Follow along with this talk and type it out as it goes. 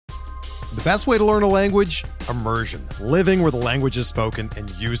The best way to learn a language? Immersion. Living where the language is spoken and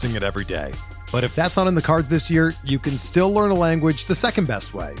using it every day. But if that's not in the cards this year, you can still learn a language the second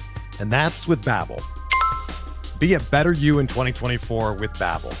best way, and that's with Babbel. Be a better you in 2024 with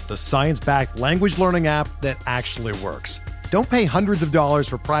Babbel, the science-backed language learning app that actually works. Don't pay hundreds of dollars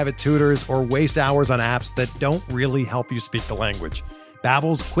for private tutors or waste hours on apps that don't really help you speak the language.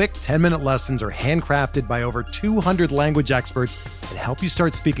 Babbel's quick 10-minute lessons are handcrafted by over 200 language experts and help you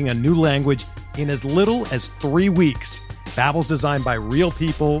start speaking a new language in as little as 3 weeks. Babbel's designed by real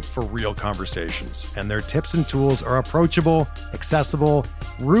people for real conversations, and their tips and tools are approachable, accessible,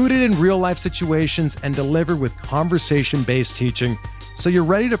 rooted in real-life situations, and delivered with conversation-based teaching, so you're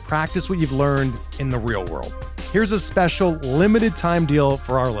ready to practice what you've learned in the real world. Here's a special limited-time deal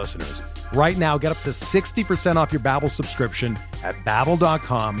for our listeners. Right now, get up to 60% off your Babbel subscription at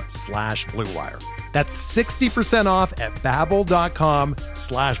babbel.com/Blue Wire. That's 60% off at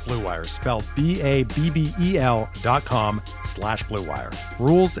babbel.com/Blue Wire, spelled BABBEL.com/Blue Wire.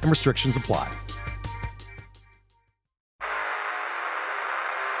 Rules and restrictions apply.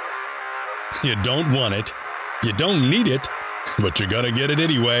 You don't want it, you don't need it, but you're gonna get it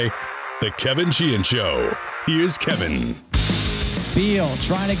anyway. The Kevin Sheehan Show. Here's Kevin. Beal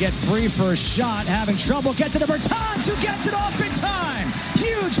trying to get free for a shot, having trouble, gets it to Bertans, who gets it off in time.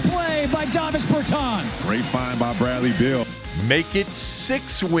 Huge play by Davis Bertans. Great find by Bradley Beal. Make it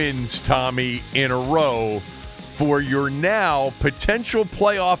 6 wins, Tommy, in a row for your now potential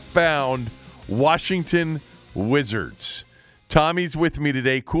playoff-bound Washington Wizards. Tommy's with me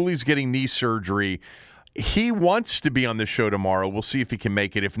today. Cooley's getting knee surgery. He wants to be on the show tomorrow. We'll see if he can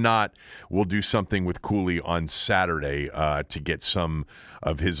make it. If not, we'll do something with Cooley on Saturday to get some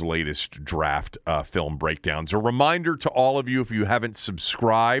of his latest draft film breakdowns. A reminder to all of you, if you haven't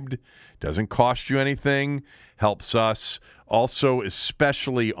subscribed, doesn't cost you anything, helps us. Also,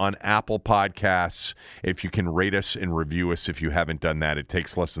 especially on Apple Podcasts, if you can rate us and review us. If you haven't done that, it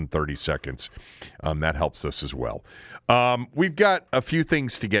takes less than 30 seconds. That helps us as well. We've got a few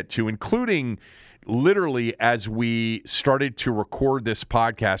things to get to, including literally as we started to record this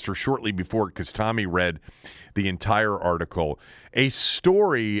podcast, or shortly before, because Tommy read the entire article, a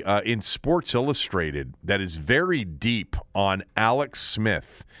story in Sports Illustrated that is very deep on Alex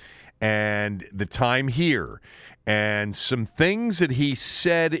Smith and the time here, and some things that he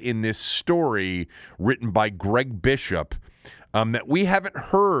said in this story written by Greg Bishop that we haven't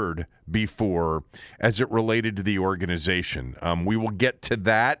heard before as it related to the organization. We will get to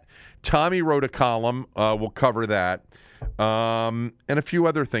that. Tommy wrote a column. We'll cover that. And a few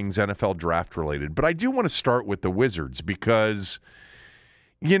other things NFL draft related. But I do want to start with the Wizards because,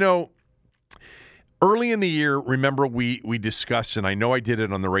 you know, early in the year, remember we discussed, and I know I did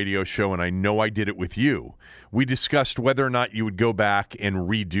it on the radio show, and I know I did it with you. We discussed whether or not you would go back and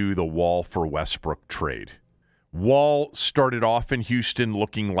redo the Wall for Westbrook trade. Wall started off in Houston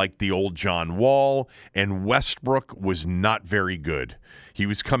looking like the old John Wall, and Westbrook was not very good. He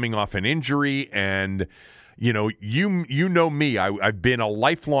was coming off an injury, and you know me. I've been a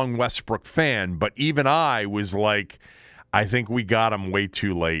lifelong Westbrook fan, but even I was like, I think we got him way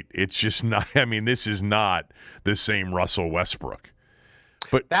too late. It's just not. I mean, this is not the same Russell Westbrook.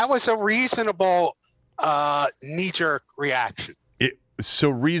 But that was a reasonable knee-jerk reaction. So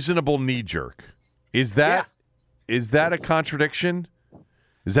reasonable knee-jerk. Is that? Yeah. Is that a contradiction?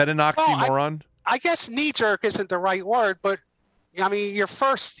 Is that an oxymoron? Well, I guess knee-jerk isn't the right word, but I mean your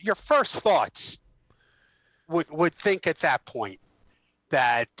first thoughts would think at that point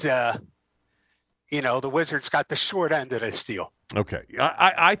that the Wizards got the short end of this deal. Okay,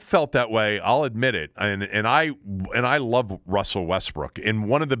 I felt that way. I'll admit it, and I love Russell Westbrook. And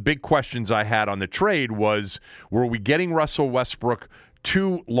one of the big questions I had on the trade was, were we getting Russell Westbrook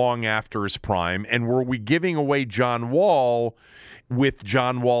too long after his prime, and were we giving away John Wall with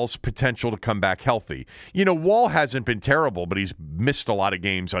John Wall's potential to come back healthy? You know, Wall hasn't been terrible, but he's missed a lot of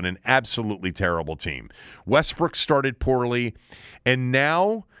games on an absolutely terrible team. Westbrook started poorly, and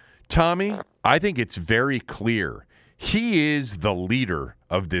now, Tommy, I think it's very clear he is the leader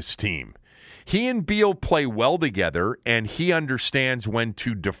of this team. He and Beal play well together, and he understands when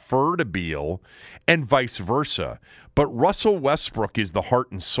to defer to Beal and vice versa. But Russell Westbrook is the heart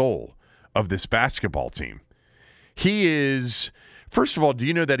and soul of this basketball team. He is, first of all, do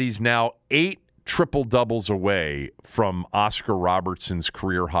you know that he's now 8 triple-doubles away from Oscar Robertson's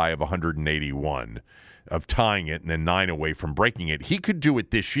career high of 181, of tying it, and then 9 away from breaking it? He could do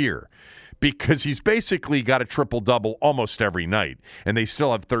it this year, because he's basically got a triple-double almost every night, and they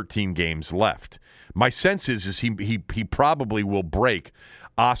still have 13 games left. My sense is he probably will break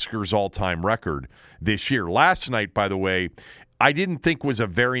Oscar's all-time record this year. Last night, by the way, I didn't think was a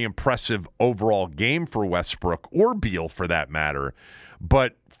very impressive overall game for Westbrook or Beal for that matter.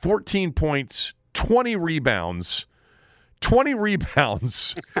 But 14 points, 20 rebounds for a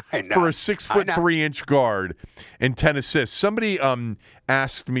 6'3" guard and 10 assists. Somebody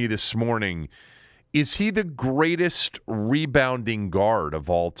asked me this morning, is he the greatest rebounding guard of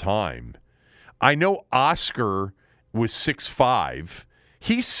all time? I know Oscar was 6'5".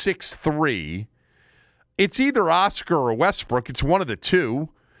 He's 6'3". It's either Oscar or Westbrook. It's one of the two.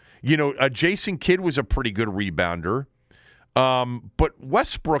 Jason Kidd was a pretty good rebounder. But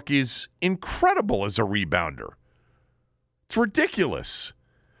Westbrook is incredible as a rebounder. It's ridiculous.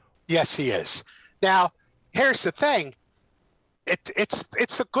 Yes, he is. Now, here's the thing.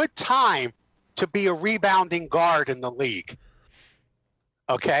 It's a good time to be a rebounding guard in the league.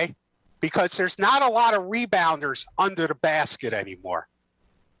 Okay? Because there's not a lot of rebounders under the basket anymore.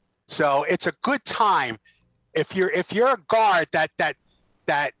 So it's a good time if you're a guard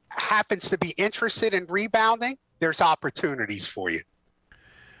that happens to be interested in rebounding, there's opportunities for you.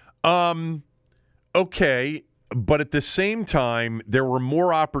 Okay. But at the same time, there were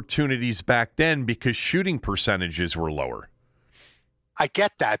more opportunities back then because shooting percentages were lower. I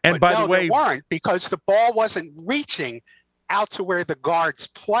get that. And by the way, there weren't, because the ball wasn't reaching out to where the guards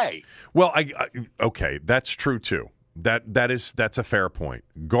play. Well, okay, that's true too. That's a fair point.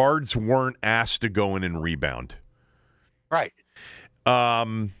 Guards weren't asked to go in and rebound. Right.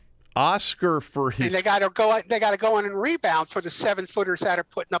 Oscar for his, and they got to go in and rebound for the 7-footers that are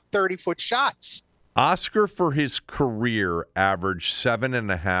putting up 30-foot shots. Oscar for his career averaged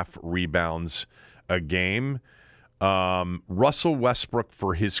 7.5 rebounds a game. Russell Westbrook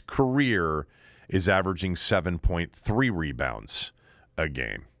for his career is averaging 7.3 rebounds a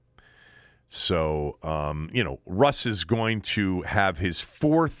game. So, Russ is going to have his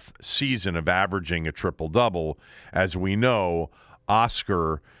fourth season of averaging a triple-double. As we know,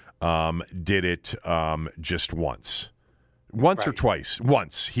 Oscar did it just once. Once or twice.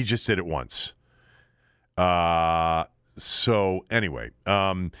 Once. He just did it once. So anyway,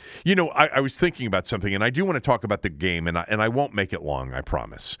 I was thinking about something, and I do want to talk about the game, and I won't make it long, I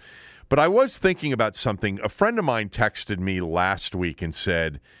promise. But I was thinking about something. A friend of mine texted me last week and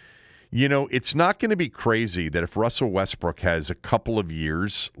said, it's not going to be crazy that if Russell Westbrook has a couple of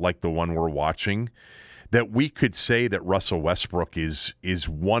years like the one we're watching, that we could say that Russell Westbrook is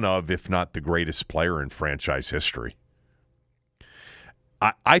one of, if not the greatest player in franchise history.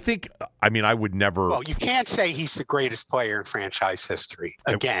 I think, I would never... Well, you can't say he's the greatest player in franchise history.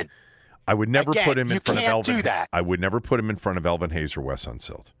 Again. I would never put him in front of Elvin. Do that. I would never put him in front of Elvin Hayes or Wes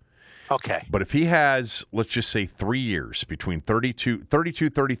Unseld. Okay. But if he has, let's just say 3 years, between 32,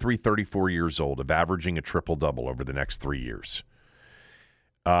 33, 34 years old, of averaging a triple-double over the next 3 years,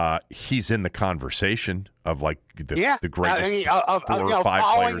 he's in the conversation of the greatest 4 or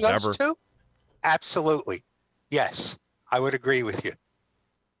 5 players ever. Two? Absolutely. Yes, I would agree with you.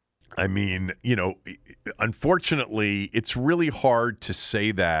 Unfortunately, it's really hard to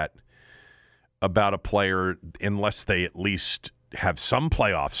say that about a player unless they at least have some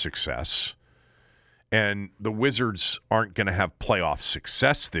playoff success. And the Wizards aren't going to have playoff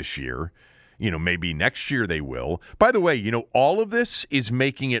success this year. Maybe next year they will. By the way, all of this is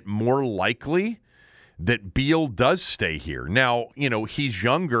making it more likely that Beal does stay here. Now, he's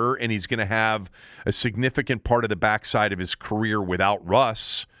younger and he's going to have a significant part of the backside of his career without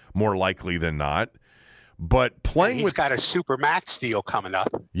Russ, more likely than not. But he's got a super max deal coming up.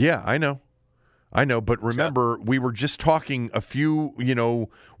 Yeah, I know. But remember, we were just talking a few,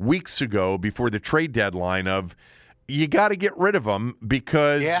 weeks ago before the trade deadline of you got to get rid of him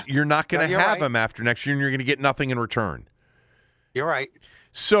because you're not going to have him after next year and you're going to get nothing in return. You're right.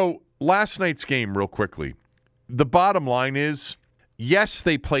 So last night's game, real quickly, the bottom line is, yes,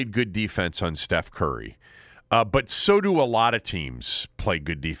 they played good defense on Steph Curry. But so do a lot of teams play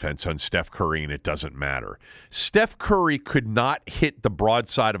good defense on Steph Curry, and it doesn't matter. Steph Curry could not hit the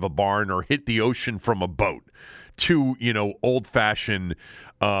broadside of a barn or hit the ocean from a boat. Two, old-fashioned,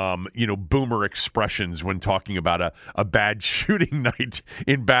 boomer expressions when talking about a bad shooting night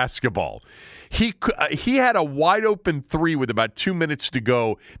in basketball. He had a wide-open three with about 2 minutes to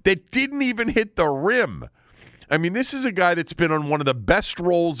go that didn't even hit the rim. This is a guy that's been on one of the best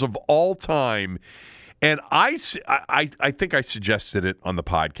rolls of all time. And I think I suggested it on the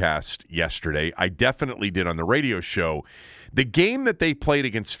podcast yesterday. I definitely did on the radio show. The game that they played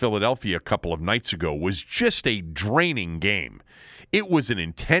against Philadelphia a couple of nights ago was just a draining game. It was an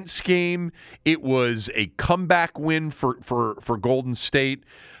intense game. It was a comeback win for Golden State.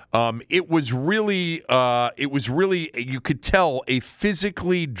 It was really, you could tell, a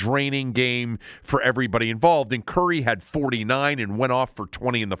physically draining game for everybody involved. And Curry had 49 and went off for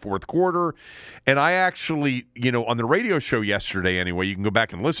 20 in the fourth quarter. And I actually, on the radio show yesterday anyway, you can go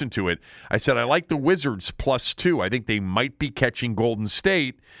back and listen to it, I said I like the Wizards +2. I think they might be catching Golden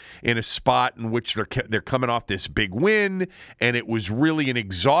State in a spot in which they're coming off this big win, and it was really an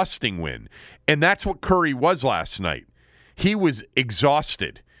exhausting win. And that's what Curry was last night. He was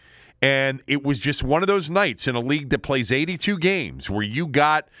exhausted. And it was just one of those nights in a league that plays 82 games where you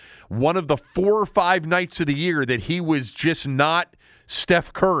got one of the 4 or 5 nights of the year that he was just not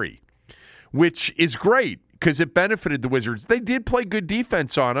Steph Curry, which is great because it benefited the Wizards. They did play good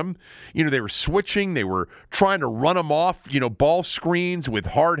defense on him. They were switching. They were trying to run him off, ball screens with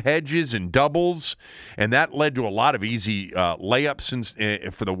hard hedges and doubles, and that led to a lot of easy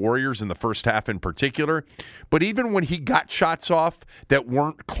layups for the Warriors in the first half in particular. But even when he got shots off that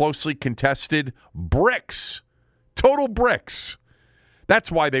weren't closely contested, bricks, total bricks.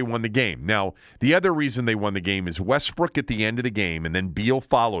 That's why they won the game. Now, the other reason they won the game is Westbrook at the end of the game, and then Beal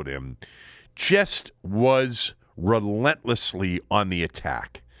followed him, just was relentlessly on the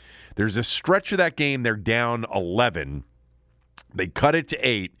attack. There's a stretch of that game, they're down 11. They cut it to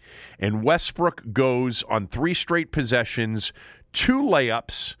 8, and Westbrook goes on 3 straight possessions, 2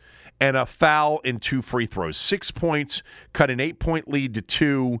 layups, and a foul and 2 free throws. 6 points, cut an 8-point lead to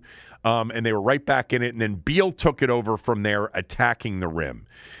 2, and they were right back in it. And then Beal took it over from there, attacking the rim.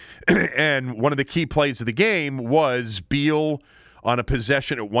 And one of the key plays of the game was Beal on a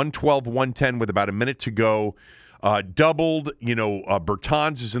possession at 112-110 with about a minute to go. Doubled,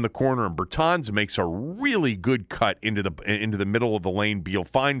 Bertans is in the corner, and Bertans makes a really good cut into the middle of the lane. Beal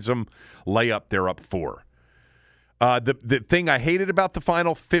finds him, layup, they're up 4. The thing I hated about the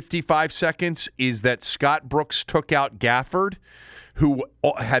final 55 seconds is that Scott Brooks took out Gafford, who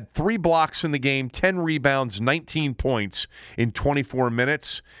had 3 blocks in the game, 10 rebounds, 19 points in 24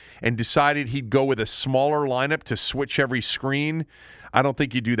 minutes, and decided he'd go with a smaller lineup to switch every screen. I don't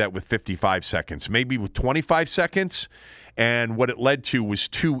think you do that with 55 seconds. Maybe with 25 seconds. And what it led to was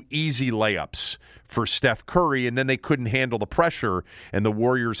 2 easy layups for Steph Curry, and then they couldn't handle the pressure, and the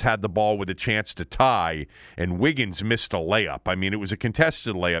Warriors had the ball with a chance to tie, and Wiggins missed a layup. I mean, it was a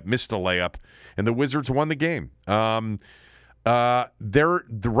contested layup, missed a layup, and the Wizards won the game. Right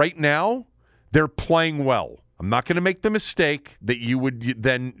now, they're playing well. I'm not going to make the mistake that you would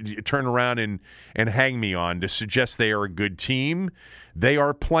then turn around and hang me on to suggest they are a good team. They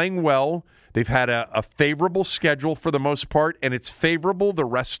are playing well. They've had a favorable schedule for the most part, and it's favorable the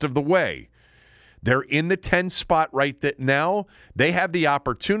rest of the way. They're in the 10 spot right now. They have the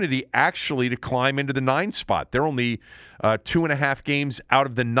opportunity actually to climb into the 9 spot. They're only 2.5 games out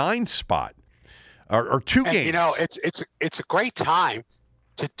of the 9 spot, or 2 games. It's a great time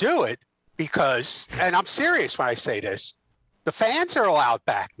to do it. Because, and I'm serious when I say this, the fans are allowed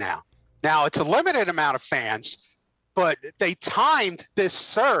back now. Now, it's a limited amount of fans, but they timed this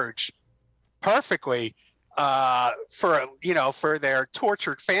surge perfectly for their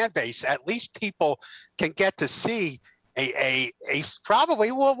tortured fan base. At least people can get to see a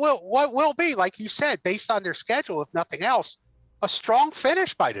probably what will be, like you said, based on their schedule, if nothing else, a strong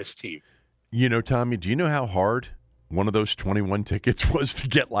finish by this team. Tommy, do you know how hard one of those 21 tickets was to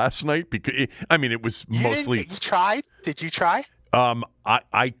get last night? Because it was mostly. You tried? Did you try?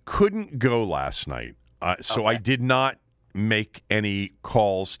 I couldn't go last night, so Okay. I did not make any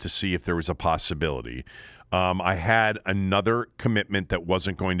calls to see if there was a possibility. I had another commitment that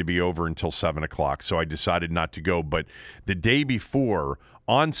wasn't going to be over until 7:00, so I decided not to go. But the day before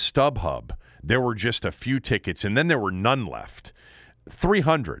on StubHub, there were just a few tickets, and then there were none left.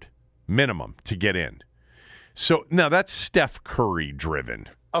 300 minimum to get in. So now that's Steph Curry driven.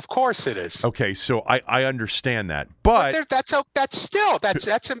 Of course it is. Okay, so I understand that, but that's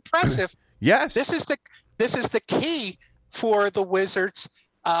impressive. Yes, This is the key for the Wizards'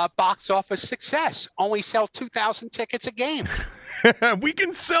 box office success. Only sell 2,000 tickets a game. we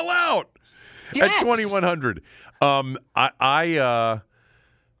can sell out Yes. at 2,100.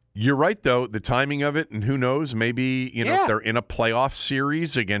 You're right, though, the timing of it, and who knows, maybe, if they're in a playoff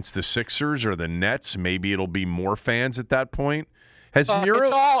series against the Sixers or the Nets, maybe it'll be more fans at that point. It's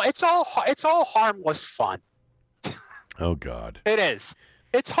all harmless fun. Oh, God. It is.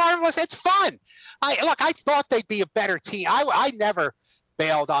 It's harmless. It's fun. I thought they'd be a better team. I never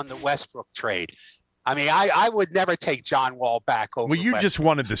bailed on the Westbrook trade. I would never take John Wall back over. Well, you Westbrook. just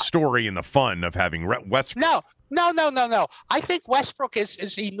wanted the story and the fun of having Westbrook. No. I think Westbrook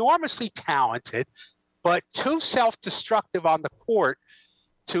is enormously talented, but too self-destructive on the court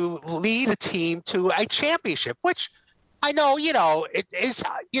to lead a team to a championship, which I know, it is,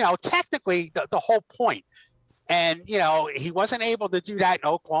 technically the whole point. And, he wasn't able to do that in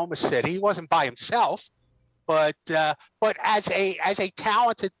Oklahoma City. He wasn't by himself. But as a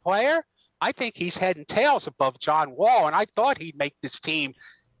talented player, I think he's head and tails above John Wall. And I thought he'd make this team,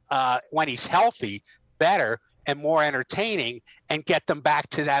 when he's healthy, better and more entertaining and get them back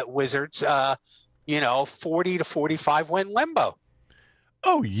to that Wizards, 40 to 45 win limbo.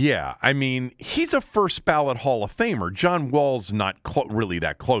 Oh, yeah. I mean, he's a first ballot Hall of Famer. John Wall's not really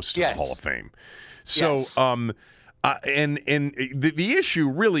that close to the Hall of Fame. So, yes. And the issue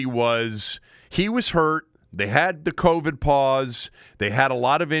really was he was hurt. They had the COVID pause. They had a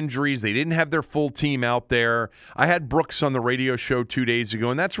lot of injuries. They didn't have their full team out there. I had Brooks on the radio show 2 days ago,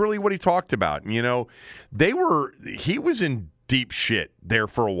 and that's really what he talked about. He was in deep shit there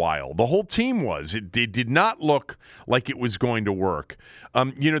for a while. The whole team was. It did not look like it was going to work.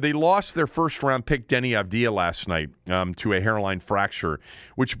 They lost their first-round pick, Denny Avdija, last night to a hairline fracture,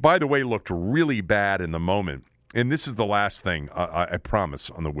 which, by the way, looked really bad in the moment. And this is the last thing, I promise,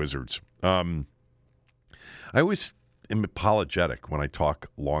 on the Wizards. I always am apologetic when I talk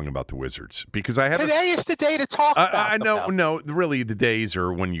long about the Wizards because I have. Today is the day to talk about. I know, no, really, the days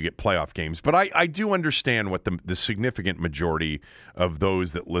are when you get playoff games. But I do understand what the significant majority of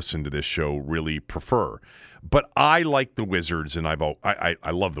those that listen to this show really prefer. But I like the Wizards, and I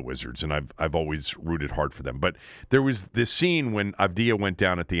love the Wizards, and I've always rooted hard for them. But there was this scene when Avdija went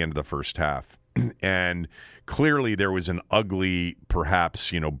down at the end of the first half. And clearly there was an ugly,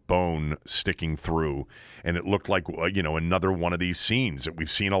 perhaps, bone sticking through. And it looked like, another one of these scenes that we've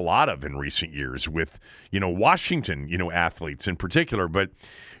seen a lot of in recent years with, Washington, athletes in particular. But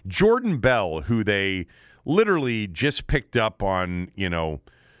Jordan Bell, who they literally just picked up on,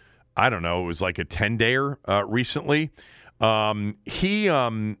 I don't know, it was like a 10-dayer recently. He,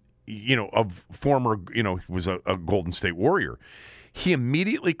 of former, was a Golden State Warrior. He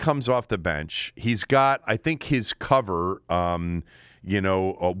immediately comes off the bench. He's got, I think, his cover, a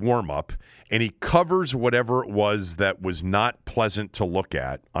warm-up, and he covers whatever it was that was not pleasant to look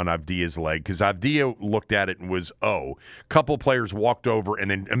at on Avdija's leg, because Avdija looked at it and was, a couple players walked over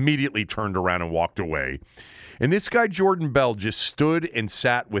and then immediately turned around and walked away. And this guy, Jordan Bell, just stood and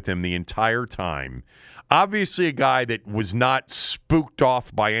sat with him the entire time. Obviously a guy that was not spooked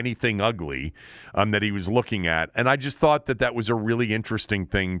off by anything ugly that he was looking at. And I just thought that was a really interesting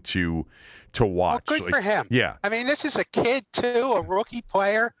thing to watch. Well, good for him. Yeah. I mean, this is a kid, too, a rookie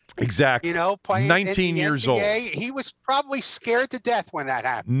player. Exactly. Playing 19 years old. He was probably scared to death when that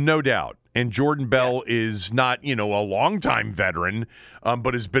happened. No doubt. And Jordan Bell is not, a longtime veteran,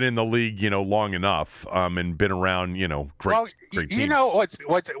 but has been in the league, long enough and been around, great teams. You know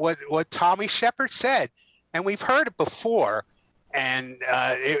what Tommy Shepard said, and we've heard it before, and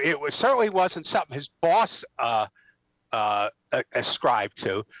it certainly wasn't something his boss ascribed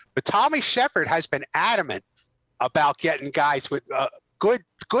to, but Tommy Shepard has been adamant about getting guys with good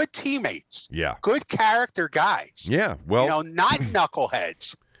teammates, good character guys. Yeah, well, not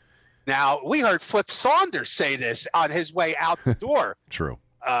knuckleheads. Now, we heard Flip Saunders say this on his way out the door. True.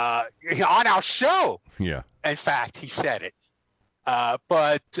 On our show. Yeah. In fact, he said it.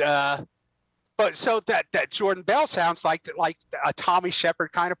 But so that Jordan Bell sounds like a Tommy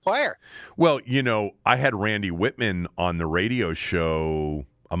Shepard kind of player. Well, I had Randy Whitman on the radio show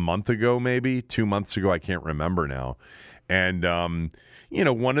a month ago, maybe 2 months ago. I can't remember now. And,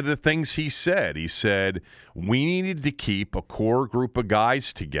 one of the things he said we needed to keep a core group of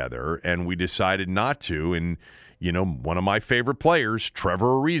guys together, and we decided not to. And, one of my favorite players, Trevor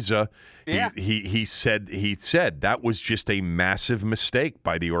Ariza, he said that was just a massive mistake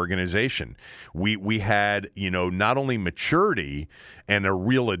by the organization. We had, not only maturity and a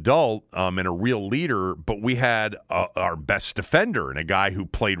real adult and a real leader, but we had our best defender and a guy who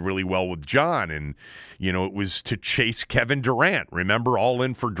played really well with John. And, it was to chase Kevin Durant. Remember, all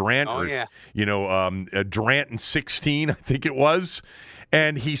in for Durant? Oh, yeah. Durant in 16, I think it was.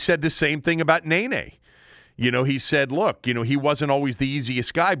 And he said the same thing about Nene. He said, look, he wasn't always the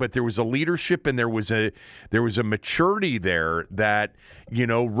easiest guy, but there was a leadership and there was a maturity there that,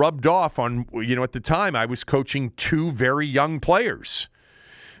 rubbed off on, at the time I was coaching two very young players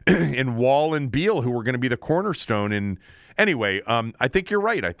in Wall and Beal, who were going to be the cornerstone. And anyway, I think you're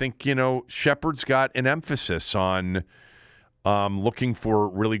right. I think, Shepard's got an emphasis on looking for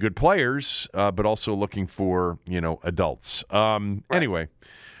really good players, but also looking for, adults. Right. Anyway.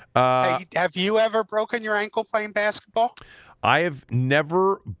 Hey, have you ever broken your ankle playing basketball? I have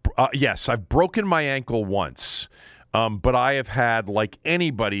never. Yes, I've broken my ankle once, but I have had, like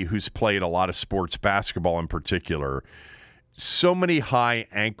anybody who's played a lot of sports, basketball in particular, so many high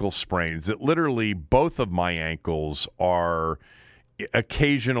ankle sprains that literally both of my ankles are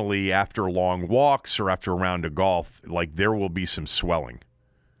occasionally after long walks or after a round of golf, like there will be some swelling.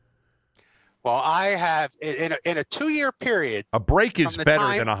 Well, I have in a 2-year period. A break is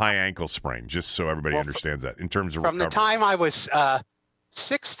better than a high ankle sprain, just so everybody understands that in terms of from recovery. the time I was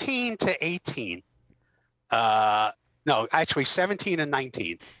 16 to 18. No, actually 17 and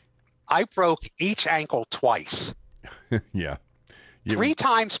 19. I broke each ankle twice. Yeah. 3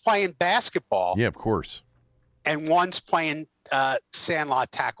 times playing basketball. Yeah, of course. And once playing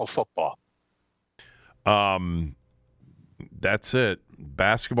sandlot tackle football. That's it.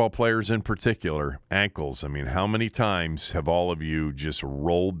 Basketball players in particular, ankles. I mean, how many times have all of you just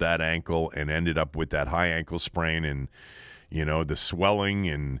rolled that ankle and ended up with that high ankle sprain and, the swelling?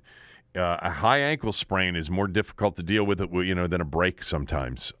 And a high ankle sprain is more difficult to deal with, than a break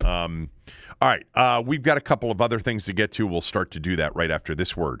sometimes. All right. We've got a couple of other things to get to. We'll start to do that right after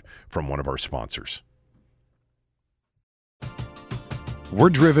this word from one of our sponsors. We're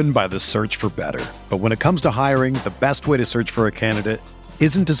driven by the search for better. But when it comes to hiring, the best way to search for a candidate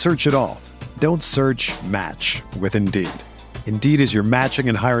isn't to search at all. Don't search, match with Indeed. Indeed is your matching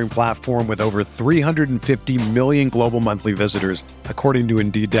and hiring platform with over 350 million global monthly visitors, according to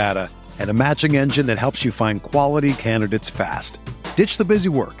Indeed data, and a matching engine that helps you find quality candidates fast. Ditch the busy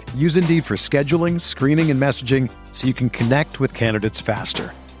work. Use Indeed for scheduling, screening, and messaging so you can connect with candidates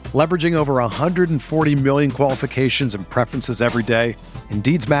faster. Leveraging over 140 million qualifications and preferences every day,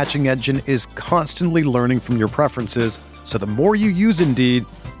 Indeed's matching engine is constantly learning from your preferences, so the more you use Indeed,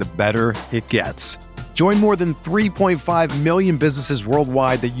 the better it gets. Join more than 3.5 million businesses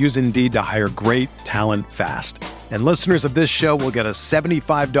worldwide that use Indeed to hire great talent fast. And listeners of this show will get a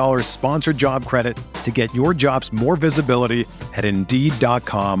 $75 sponsored job credit to get your jobs more visibility at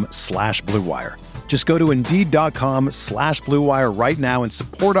Indeed.com/Blue Wire. Just go to Indeed.com/Blue Wire right now and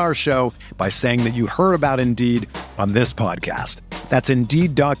support our show by saying that you heard about Indeed on this podcast. That's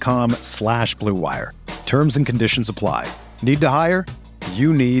Indeed.com/Blue Wire. Terms and conditions apply. Need to hire?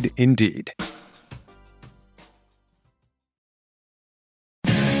 You need Indeed.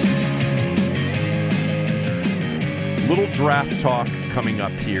 Little draft talk coming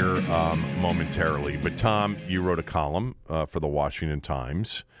up here momentarily. But, Tom, you wrote a column for the Washington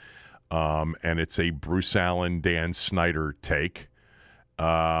Times. And it's a Bruce Allen, Dan Snyder take.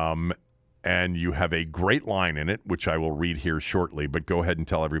 And you have a great line in it, which I will read here shortly. But go ahead and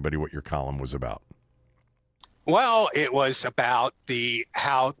tell everybody what your column was about. Well, it was about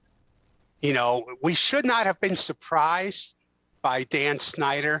how we should not have been surprised by Dan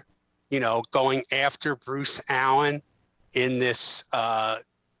Snyder, going after Bruce Allen in this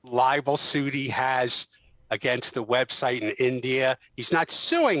libel suit he has against the website in India. He's not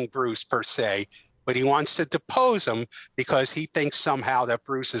suing Bruce per se, but he wants to depose him because he thinks somehow that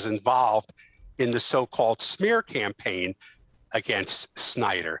Bruce is involved in the so-called smear campaign against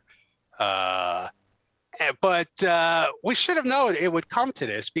Snyder. But we should have known it would come to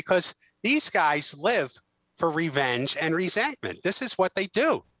this because these guys live for revenge and resentment. This is what they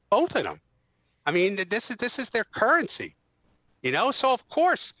do, both of them. I mean, this is their currency, So of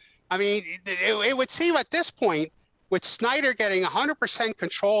course, I mean, it would seem at this point, with Snyder getting 100%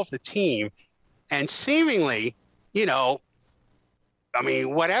 control of the team, and seemingly,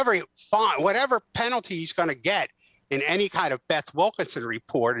 whatever penalty he's going to get in any kind of Beth Wilkinson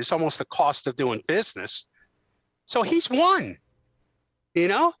report is almost the cost of doing business. So he's won.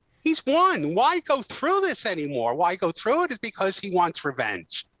 He's won. Why go through this anymore? Why go through it is because he wants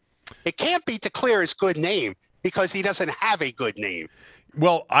revenge. It can't be to clear his good name because he doesn't have a good name.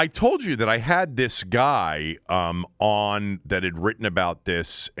 Well, I told you that I had this guy on that had written about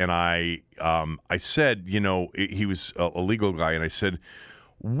this, and I said, he was a legal guy, and I said,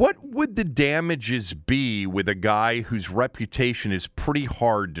 what would the damages be with a guy whose reputation is pretty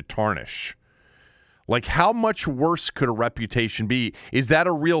hard to tarnish? Like, how much worse could a reputation be? Is that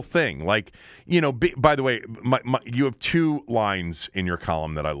a real thing? Like, by the way, you have 2 lines in your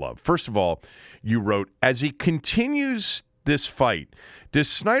column that I love. First of all, you wrote, as he continues this fight, does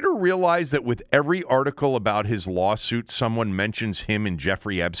Snyder realize that with every article about his lawsuit, someone mentions him and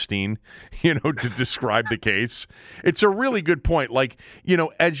Jeffrey Epstein, to describe the case? It's a really good point. Like,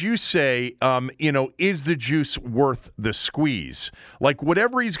 as you say, is the juice worth the squeeze? Like,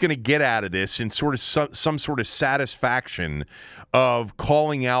 whatever he's going to get out of this in sort of some sort of satisfaction of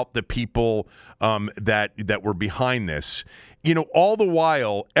calling out the people that were behind this, all the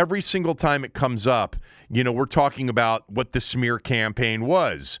while, every single time it comes up, we're talking about what the smear campaign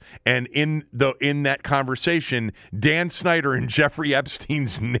was. And in that conversation, Dan Snyder and Jeffrey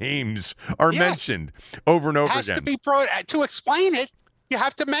Epstein's names are mentioned over and over again. Has to be brought to explain it. You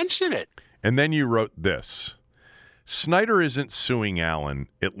have to mention it. And then you wrote this. Snyder isn't suing Allen,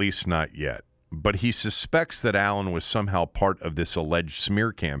 at least not yet, but he suspects that Allen was somehow part of this alleged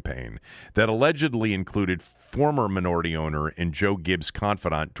smear campaign that allegedly included former minority owner and Joe Gibbs'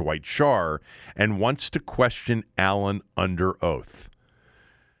 confidant Dwight Scharr, and wants to question Allen under oath.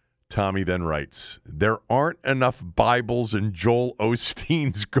 Tommy then writes, there aren't enough Bibles in Joel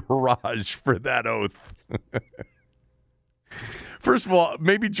Osteen's garage for that oath. First of all,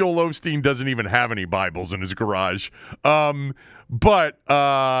 maybe Joel Osteen doesn't even have any Bibles in his garage. But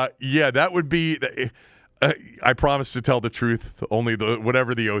that would be... I promise to tell the truth, only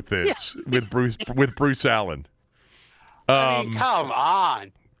whatever the oath is with Bruce Allen. I mean, come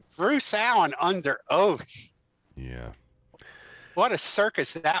on, Bruce Allen under oath. Yeah, what a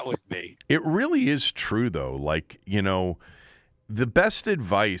circus that would be. It really is true, though. Like, the best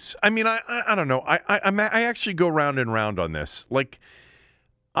advice. I mean, I don't know. I actually go round and round on this. Like,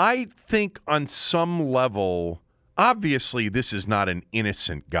 I think on some level, obviously, this is not an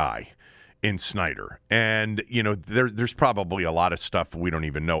innocent guy in Snyder. And, there's probably a lot of stuff we don't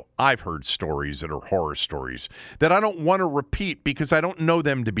even know. I've heard stories that are horror stories that I don't want to repeat because I don't know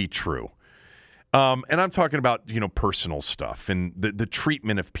them to be true. And I'm talking about, personal stuff and the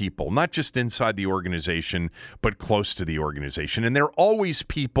treatment of people, not just inside the organization, but close to the organization. And they're always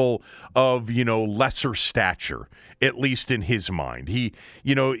people of, lesser stature, at least in his mind.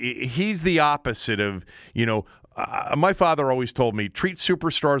 He's the opposite of, my father always told me, treat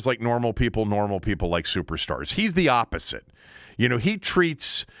superstars like normal people like superstars. He's the opposite. He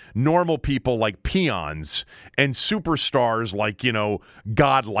treats normal people like peons and superstars like,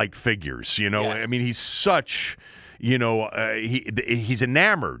 godlike figures. Yes. I mean, he's such, he's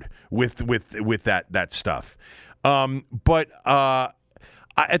enamored with that stuff. But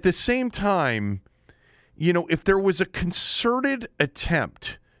at the same time, if there was a concerted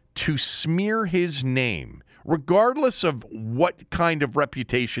attempt to smear his name, regardless of what kind of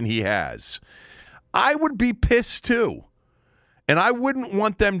reputation he has, I would be pissed too. And I wouldn't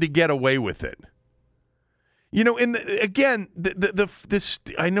want them to get away with it. This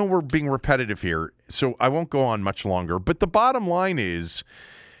I know we're being repetitive here, so I won't go on much longer. But the bottom line is,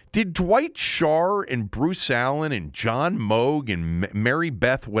 did Dwight Scharr and Bruce Allen and John Moog and Mary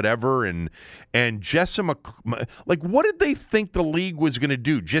Beth whatever and Jessica, what did they think the league was going to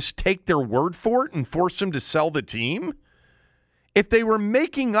do? Just take their word for it and force them to sell the team? If they were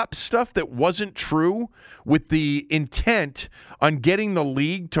making up stuff that wasn't true with the intent on getting the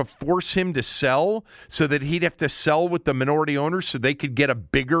league to force him to sell so that he'd have to sell with the minority owners so they could get a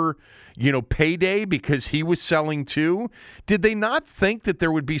bigger, payday because he was selling too, did they not think that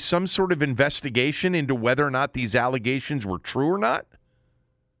there would be some sort of investigation into whether or not these allegations were true or not?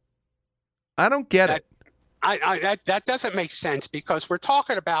 I don't get it. That doesn't make sense because we're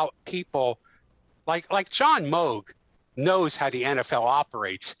talking about people like John Moog knows how the NFL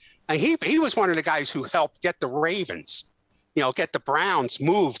operates. And he was one of the guys who helped get the Ravens, get the Browns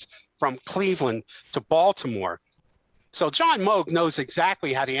moved from Cleveland to Baltimore. So John Moog knows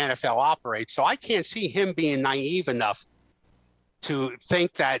exactly how the NFL operates. So I can't see him being naive enough to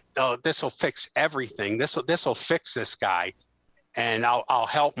think that this will fix everything. This will fix this guy, and I'll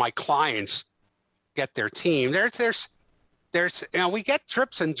help my clients get their team. There's we get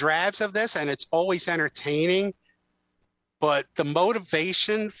drips and drabs of this, and it's always entertaining. But the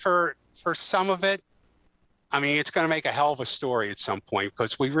motivation for some of it, I mean, it's going to make a hell of a story at some point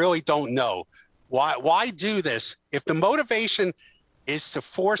because we really don't know. Why do this? If the motivation is to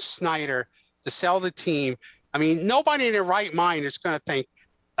force Snyder to sell the team, I mean, nobody in their right mind is going to think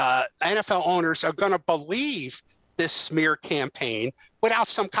NFL owners are going to believe this smear campaign without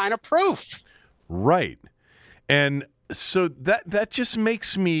some kind of proof. Right. And so that just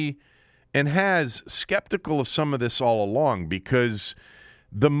makes me and has skeptical of some of this all along because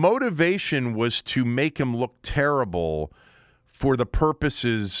the motivation was to make him look terrible for the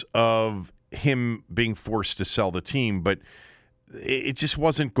purposes of him being forced to sell the team, but it just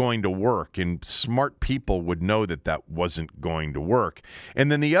wasn't going to work, and smart people would know that wasn't going to work. And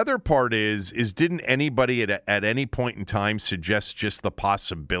then the other part is didn't anybody at any point in time suggest just the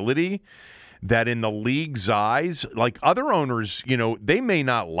possibility that in the league's eyes, like other owners, they may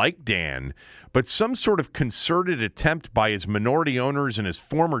not like Dan, but some sort of concerted attempt by his minority owners and his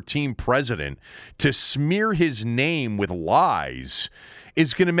former team president to smear his name with lies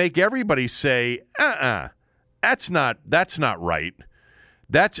is going to make everybody say, That's not right.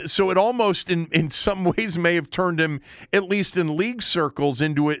 So it almost in some ways may have turned him, at least in league circles,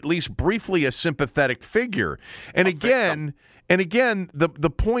 into at least briefly a sympathetic figure. And again,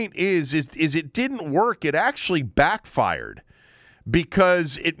 the point is it didn't work. It actually backfired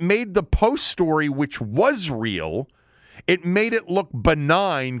because it made the Post story, which was real, it made it look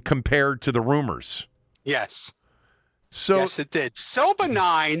benign compared to the rumors. Yes. So yes, it did. So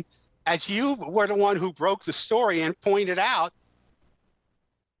benign, as you were the one who broke the story and pointed out,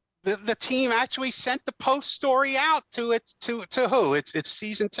 the team actually sent the Post story out to who? Its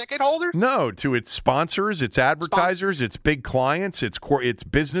season ticket holders? No, to its sponsors, its advertisers, its big clients, its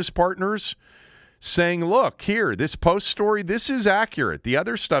business partners, saying, "Look, here, this Post story, this is accurate. The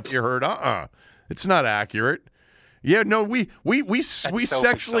other stuff you heard, it's not accurate." Yeah, no, we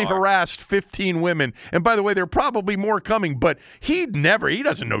sexually harassed 15 women, and by the way, there are probably more coming. But he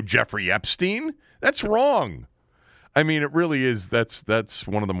doesn't know Jeffrey Epstein. That's wrong. I mean, it really is. That's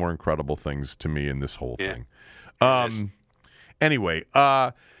one of the more incredible things to me in this whole thing. Anyway,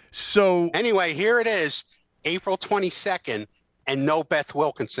 here it is, April 22nd, and no Beth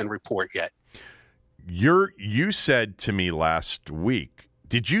Wilkinson report yet. You said to me last week.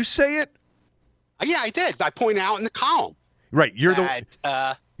 Did you say it? Yeah, I did. I pointed out in the column. Right, you're the one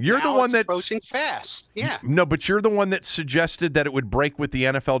that's approaching fast. Yeah. No, but you're the one that suggested that it would break with the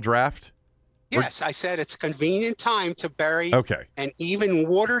NFL draft. Yes, I said it's a convenient time to bury an even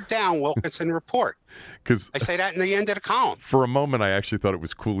watered-down Wilkinson report. Because I say that in the end of the column. For a moment, I actually thought it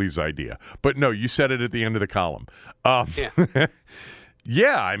was Cooley's idea. But no, you said it at the end of the column.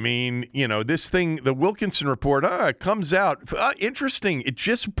 Yeah, I mean, this thing, the Wilkinson report, it comes out. Interesting. It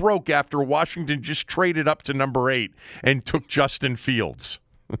just broke after Washington just traded up to number 8 and took Justin Fields.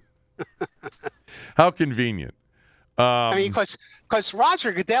 How convenient. I mean, because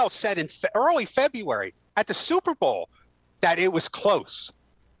Roger Goodell said in early February at the Super Bowl that it was close.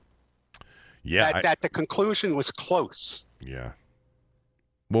 Yeah. That the conclusion was close. Yeah.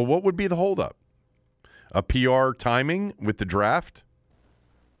 Well, what would be the holdup? A PR timing with the draft?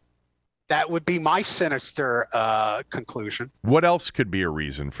 That would be my sinister conclusion. What else could be a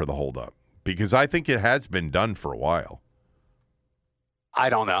reason for the holdup? Because I think it has been done for a while. I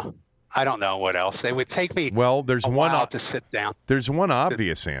don't know what else. It would take me there's a while to sit down. There's one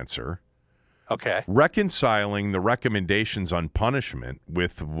obvious answer. Okay. Reconciling the recommendations on punishment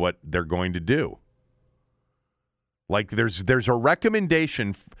with what they're going to do. Like there's a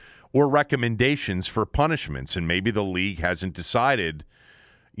recommendation or recommendations for punishments, and maybe the league hasn't decided,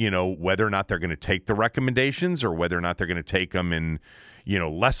 whether or not they're going to take the recommendations or whether or not they're going to take them and,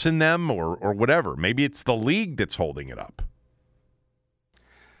 lessen them or whatever. Maybe it's the league that's holding it up.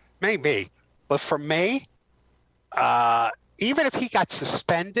 Maybe. But for me, even if he got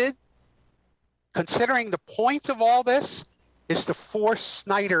suspended, considering the point of all this is to force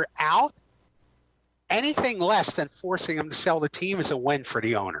Snyder out, anything less than forcing him to sell the team is a win for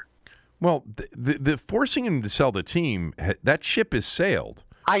the owner. Well, the forcing him to sell the team, that ship has sailed.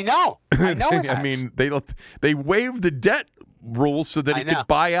 I know. It has. I mean, they waived the debt rules so that he could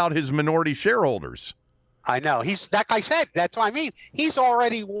buy out his minority shareholders. I know. Like I said, that's what I mean. He's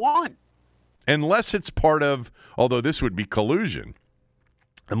already won. Unless it's part of, although this would be collusion,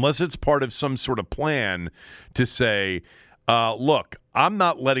 unless it's part of some sort of plan to say, look, I'm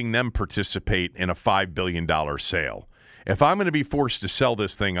not letting them participate in a $5 billion sale. If I'm going to be forced to sell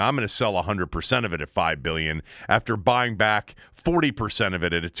this thing, I'm going to sell 100% of it at $5 billion after buying back 40% of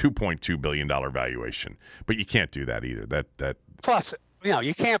it at a $2.2 billion valuation. But you can't do that either. That Plus,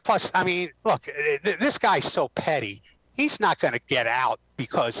 you can't. Plus, I mean, look, this guy's so petty. He's not going to get out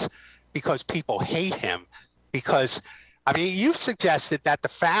because people hate him. Because, I mean, you've suggested that the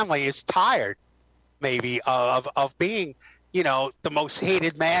family is tired, maybe, of being, the most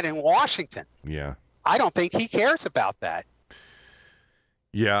hated man in Washington. Yeah. I don't think he cares about that.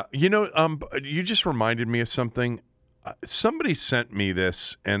 Yeah. You just reminded me of something. Somebody sent me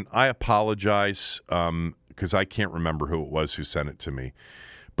this, and I apologize because I can't remember who it was who sent it to me.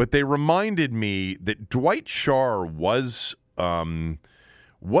 But they reminded me that Dwight Schrute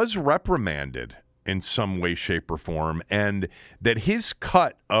was reprimanded in some way, shape, or form, and that his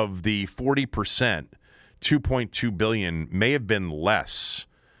cut of the 40%, $2.2 billion, may have been less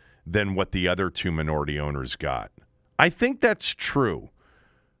than what the other two minority owners got. I think that's true.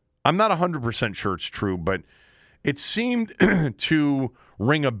 I'm not 100% sure it's true, but it seemed to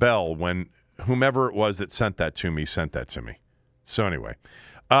ring a bell when whomever it was that sent that to me. So anyway,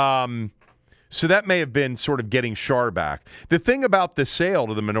 so that may have been sort of getting Shar back. The thing about the sale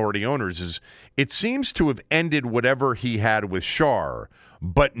to the minority owners is it seems to have ended whatever he had with Shar,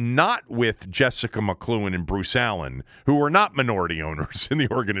 but not with Jessica McLuhan and Bruce Allen, who are not minority owners in the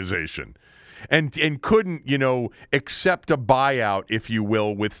organization. And couldn't, accept a buyout, if you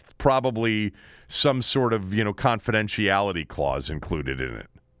will, with probably some sort of, confidentiality clause included in it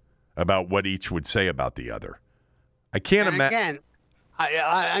about what each would say about the other. I can't imagine. Again,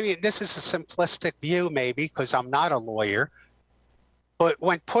 I mean, this is a simplistic view, maybe, because I'm not a lawyer. But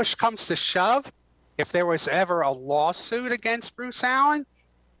when push comes to shove, if there was ever a lawsuit against Bruce Allen,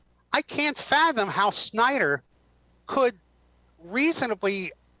 I can't fathom how Snyder could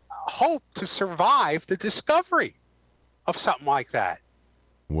reasonably hope to survive the discovery of something like that.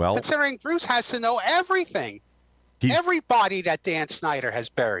 Well, considering Bruce has to know everything. Everybody that Dan Snyder has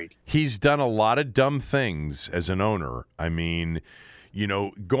buried. He's done a lot of dumb things as an owner. I mean,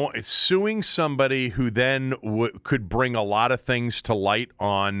 suing somebody who then could bring a lot of things to light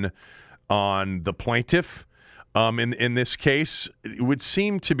on the plaintiff. In this case, it would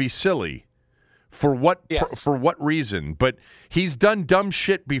seem to be silly. For what reason? But he's done dumb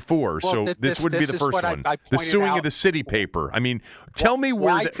shit before, so this wouldn't be the first one. The suing of the city paper. I mean, tell me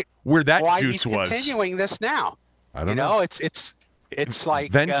where that why juice he's was. Continuing this now. I don't know. It's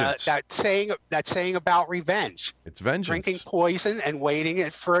like that saying about revenge. It's vengeance. Drinking poison and waiting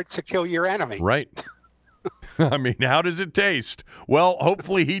for it to kill your enemy. Right. I mean, how does it taste? Well,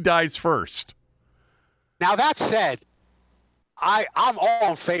 hopefully he dies first. Now that said, I'm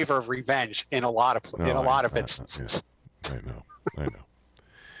all in favor of revenge in a lot of instances. I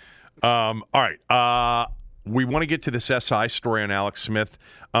know. All right. We want to get to this SI story on Alex Smith.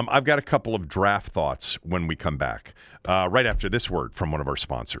 I've got a couple of draft thoughts when we come back, right after this word from one of our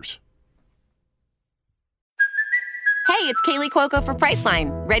sponsors. Hey, it's Kaylee Cuoco for Priceline.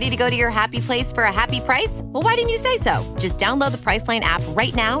 Ready to go to your happy place for a happy price? Well, why didn't you say so? Just download the Priceline app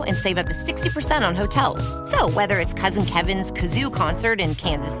right now and save up to 60% on hotels. So whether it's Cousin Kevin's Kazoo Concert in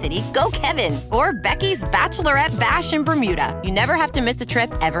Kansas City, go Kevin, or Becky's Bachelorette Bash in Bermuda, you never have to miss a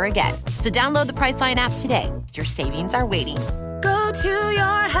trip ever again. So download the Priceline app today. Your savings are waiting. Go to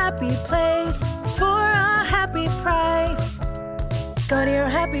your happy place for a happy price. Go to your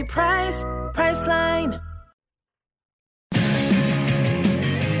happy price, Priceline.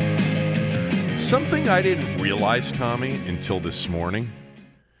 Something I didn't realize, Tommy, until this morning,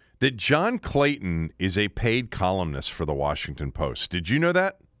 that John Clayton is a paid columnist for the Washington Post. Did you know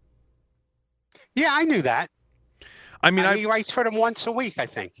that? Yeah, I knew that. I mean, he writes for them once a week, I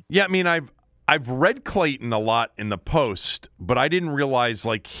think. Yeah, I mean, I've read Clayton a lot in the Post, but I didn't realize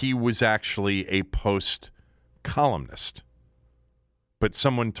he was actually a Post columnist. But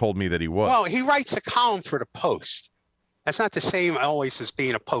someone told me that he was. Well, he writes a column for the Post. That's not the same always as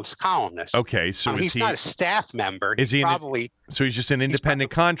being a Post columnist. Okay, so he's not a staff member. So he's just an independent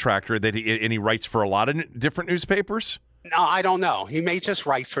contractor and he writes for a lot of different newspapers? No, I don't know. He may just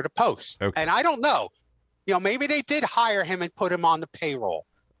write for the Post. Okay. And I don't know. Maybe they did hire him and put him on the payroll.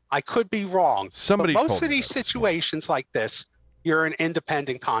 I could be wrong. But most of these situations like this, you're an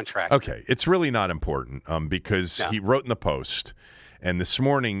independent contractor. Okay, it's really not important because he wrote in the Post, and this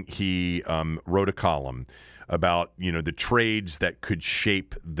morning he wrote a column about the trades that could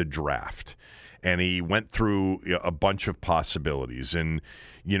shape the draft, and he went through a bunch of possibilities. And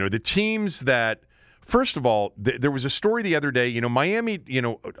the teams that, first of all, there was a story the other day. Miami,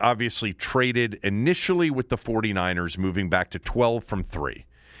 obviously traded initially with the 49ers, moving back to 12 from 3.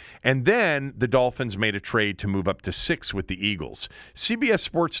 And then the Dolphins made a trade to move up to 6 with the Eagles.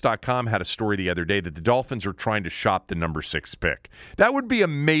 CBSSports.com had a story the other day that the Dolphins are trying to shop the number 6 pick. That would be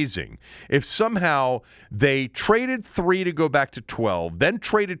amazing if somehow they traded 3 to go back to 12, then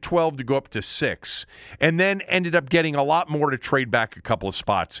traded 12 to go up to 6, and then ended up getting a lot more to trade back a couple of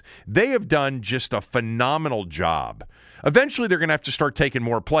spots. They have done just a phenomenal job. Eventually, they're going to have to start taking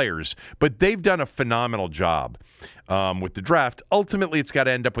more players, but they've done a phenomenal job with the draft. Ultimately, it's got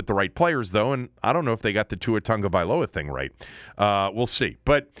to end up with the right players, though, and I don't know if they got the Tua Tagovailoa thing right. We'll see.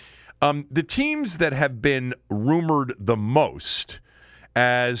 But the teams that have been rumored the most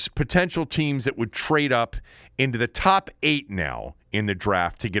as potential teams that would trade up into the top 8 now in the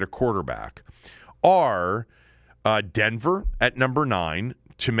draft to get a quarterback are Denver at number 9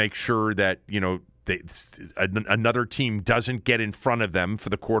 to make sure that, another team doesn't get in front of them for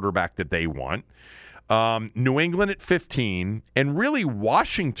the quarterback that they want. New England at 15, and really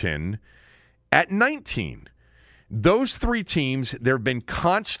Washington at 19. Those 3 teams, there have been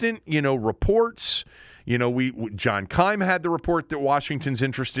constant, reports, John Keim had the report that Washington's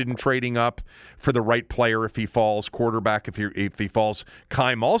interested in trading up for the right player if he falls, quarterback if he falls.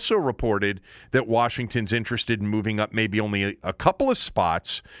 Keim also reported that Washington's interested in moving up maybe only a couple of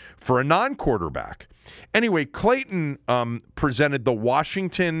spots for a non-quarterback. Anyway, Clayton presented the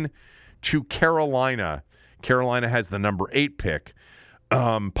Washington to Carolina. Carolina has the number 8 pick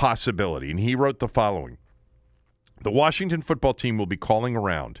possibility, and he wrote the following. The Washington football team will be calling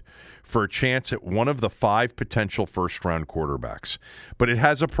around for a chance at one of the 5 potential first-round quarterbacks. But it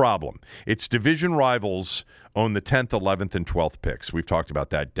has a problem. Its division rivals own the 10th, 11th, and 12th picks. We've talked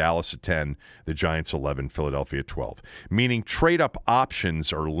about that. Dallas at 10, the Giants 11, Philadelphia at 12. Meaning trade-up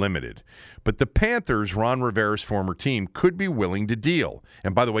options are limited. But the Panthers, Ron Rivera's former team, could be willing to deal.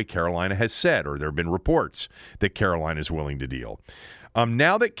 And by the way, Carolina has said, or there have been reports, that Carolina is willing to deal.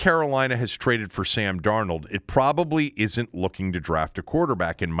 Now that Carolina has traded for Sam Darnold, it probably isn't looking to draft a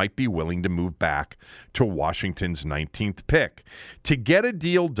quarterback and might be willing to move back to Washington's 19th pick. To get a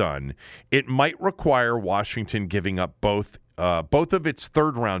deal done, it might require Washington giving up both of its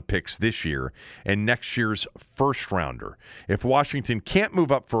third-round picks this year and next year's first-rounder. If Washington can't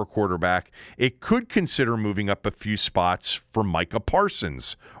move up for a quarterback, it could consider moving up a few spots for Micah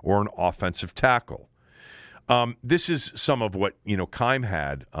Parsons or an offensive tackle. This is some of what, Keim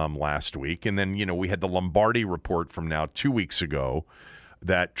had last week. And then, we had the Lombardi report from now 2 weeks ago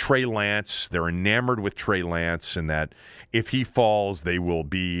that Trey Lance, they're enamored with Trey Lance, and that if he falls, they will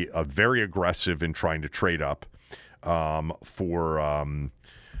be very aggressive in trying to trade up for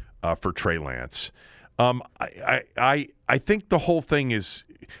Trey Lance. I think the whole thing is,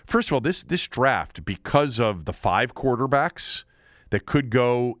 first of all, this draft, because of the 5 quarterbacks that could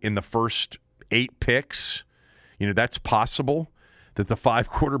go in the first 8 picks, that's possible that the 5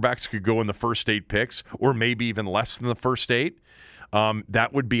 quarterbacks could go in the first 8 picks, or maybe even less than the first 8.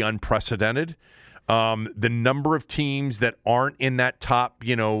 That would be unprecedented. The number of teams that aren't in that top,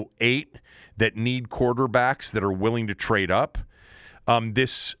 8 that need quarterbacks that are willing to trade up.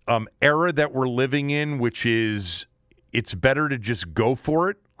 This era that we're living in, which is it's better to just go for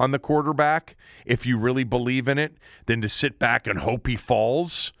it on the quarterback if you really believe in it than to sit back and hope he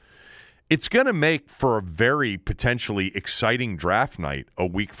falls. It's going to make for a very potentially exciting draft night a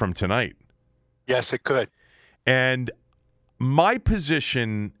week from tonight. Yes, it could. And my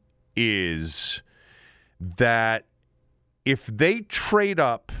position is that if they trade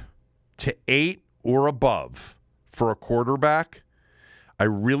up to 8 or above for a quarterback, I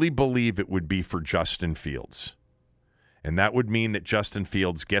really believe it would be for Justin Fields. And that would mean that Justin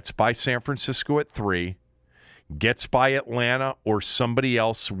Fields gets by San Francisco at 3, gets by Atlanta or somebody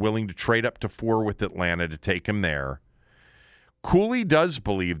else willing to trade up to 4 with Atlanta to take him there. Cooley does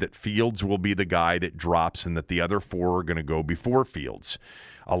believe that Fields will be the guy that drops and that the other 4 are going to go before Fields.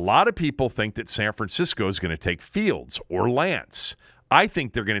 A lot of people think that San Francisco is going to take Fields or Lance. I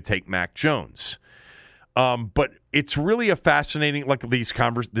think they're going to take Mac Jones. But it's really a fascinating, like this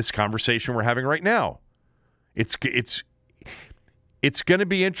conversation we're having right now. It's going to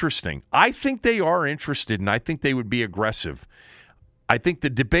be interesting. I think they are interested, and I think they would be aggressive. I think the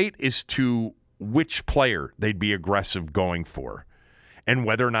debate is to which player they'd be aggressive going for, and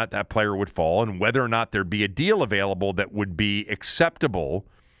whether or not that player would fall, and whether or not there'd be a deal available that would be acceptable,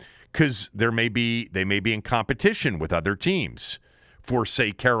 because they may be in competition with other teams for,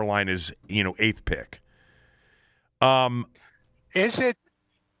 say, Carolina's 8th pick. Does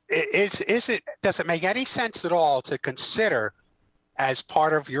it make any sense at all to consider as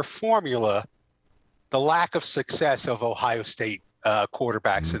part of your formula the lack of success of Ohio State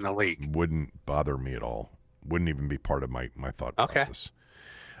quarterbacks in the league? Wouldn't bother me at all. Wouldn't even be part of my thought process.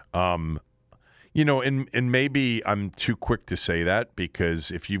 And maybe I'm too quick to say that,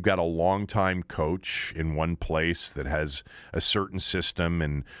 because if you've got a longtime coach in one place that has a certain system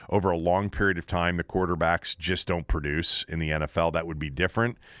and over a long period of time the quarterbacks just don't produce in the NFL, that would be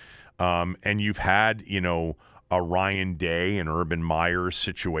different. And you've had, a Ryan Day and Urban Meyer's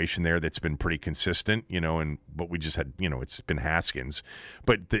situation there that's been pretty consistent, but we just had, it's been Haskins.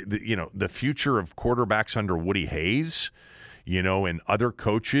 But the future of quarterbacks under Woody Hayes, and other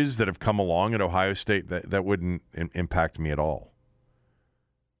coaches that have come along at Ohio State, that wouldn't impact me at all.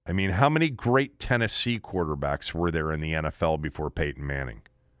 I mean, how many great Tennessee quarterbacks were there in the NFL before Peyton Manning?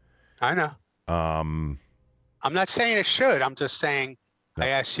 I know. I'm not saying it should. I'm just saying, I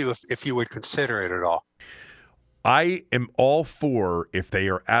asked you if you would consider it at all. I am all for, if they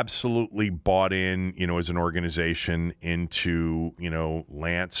are absolutely bought in, as an organization into,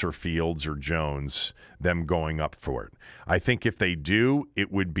 Lance or Fields or Jones, them going up for it. I think if they do,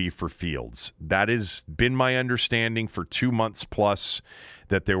 it would be for Fields. That has been my understanding for 2 months plus,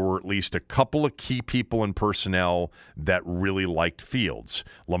 that there were at least a couple of key people in personnel that really liked Fields.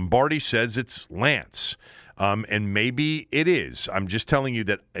 Lombardi says it's Lance. And maybe it is. I'm just telling you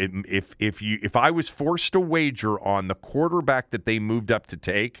that if I was forced to wager on the quarterback that they moved up to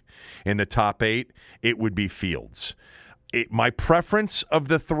take in the top 8, it would be Fields. My preference of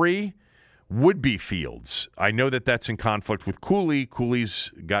the 3 would be Fields. I know that that's in conflict with Cooley.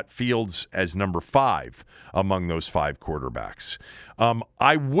 Cooley's got Fields as number 5 among those 5 quarterbacks.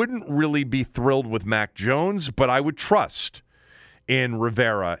 I wouldn't really be thrilled with Mac Jones, but I would trust in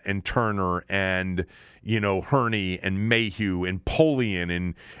Rivera and Turner and Hurney and Mayhew and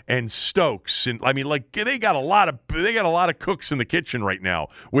Polian and Stokes, and I mean, like, they got a lot of cooks in the kitchen right now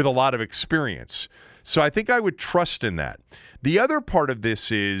with a lot of experience. So I think I would trust in that. The other part of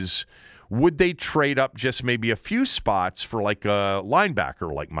this is, would they trade up just maybe a few spots for like a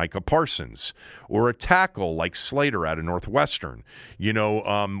linebacker like Micah Parsons or a tackle like Slater out of Northwestern?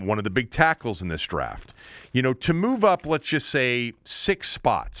 One of the big tackles in this draft. To move up, let's just say 6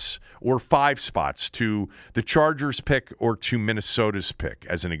 spots or 5 spots to the Chargers pick or to Minnesota's pick,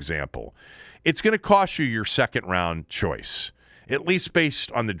 as an example. It's going to cost you your second-round choice, at least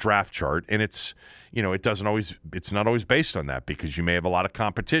based on the draft chart. And it's not always based on that because you may have a lot of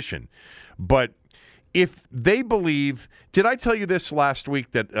competition. But if they believe, did I tell you this last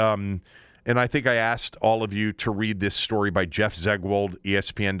week that, and I think I asked all of you to read this story by Jeff Zegwold,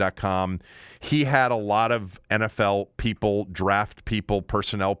 ESPN.com. He had a lot of NFL people, draft people,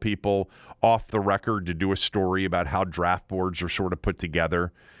 personnel people off the record to do a story about how draft boards are sort of put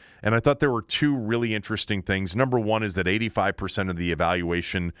together. And I thought there were 2 really interesting things. Number one is that 85% of the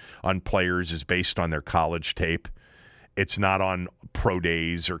evaluation on players is based on their college tape. It's not on pro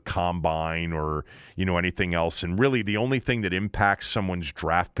days or combine or, anything else. And really the only thing that impacts someone's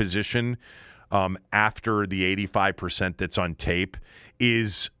draft position after the 85% that's on tape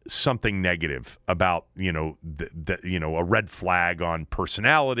is something negative about, a red flag on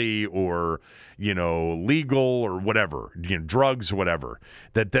personality or, legal or whatever, drugs, whatever.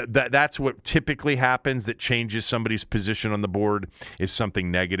 That's what typically happens that changes somebody's position on the board, is something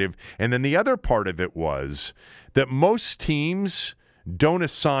negative. And then the other part of it was that most teams don't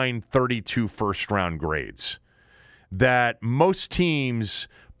assign 32 first-round grades. That most teams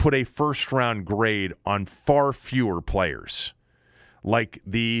put a first-round grade on far fewer players. Like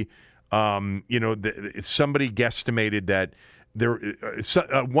somebody guesstimated that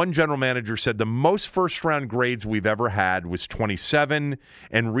one general manager said the most first-round grades we've ever had was 27,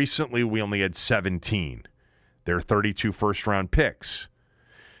 and recently we only had 17. There are 32 first-round picks.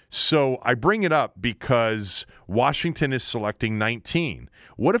 So I bring it up because Washington is selecting 19.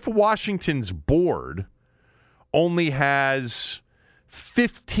 What if Washington's board only has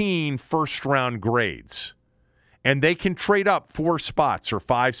 15 first-round grades, and they can trade up 4 spots or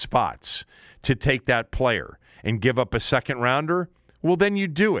 5 spots to take that player and give up a second-rounder? Well, then you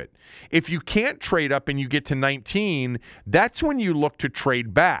do it. If you can't trade up and you get to 19, that's when you look to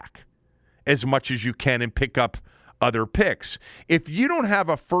trade back as much as you can and pick up other picks. If you don't have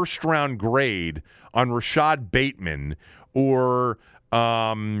a first-round grade on Rashad Bateman or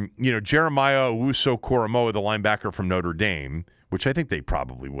Jeremiah Owusu-Koramoah, the linebacker from Notre Dame, which I think they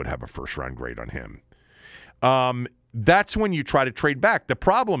probably would have a first-round grade on him, that's when you try to trade back. The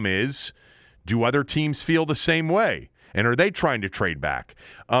problem is, do other teams feel the same way? And are they trying to trade back?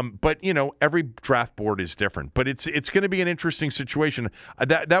 But, every draft board is different. But it's going to be an interesting situation.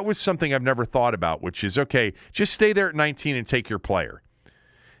 That was something I've never thought about, which is, okay, just stay there at 19 and take your player.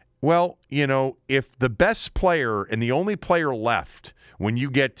 Well, if the best player and the only player left when you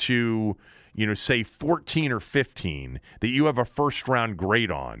get to, say 14 or 15 that you have a first-round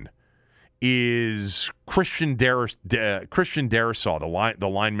grade on is Christian Darrisaw, the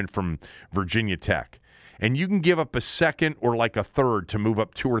lineman from Virginia Tech, and you can give up a second or like a third to move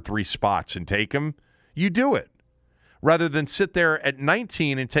up 2 or 3 spots and take him, you do it, rather than sit there at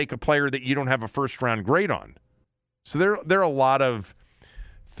 19 and take a player that you don't have a first-round grade on. So there are a lot of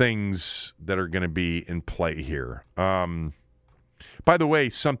things that are going to be in play here. By the way,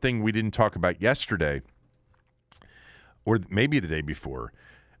 something we didn't talk about yesterday, or maybe the day before,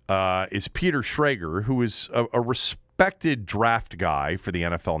 is Peter Schrager, who is a respected draft guy for the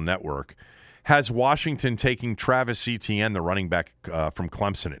NFL Network, has Washington taking Travis Etienne, the running back from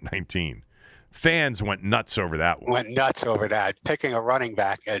Clemson, at 19. Fans went nuts over that one. Went nuts over that. Picking a running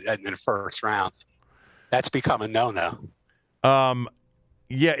back in the first round. That's become a no-no.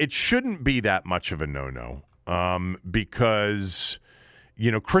 Yeah, it shouldn't be that much of a no-no because,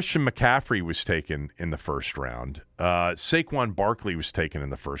 Christian McCaffrey was taken in the first round. Saquon Barkley was taken in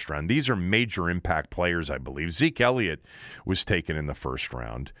the first round. These are major impact players, I believe. Zeke Elliott was taken in the first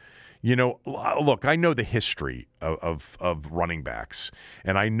round. Look, I know the history of running backs,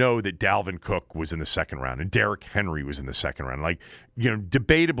 and I know that Dalvin Cook was in the second round and Derrick Henry was in the second round.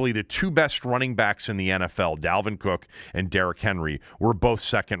 Debatably, the two best running backs in the NFL, Dalvin Cook and Derrick Henry, were both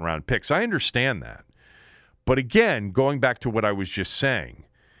second-round picks. I understand that. But again, going back to what I was just saying,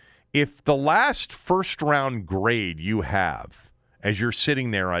 if the last first-round grade you have as you're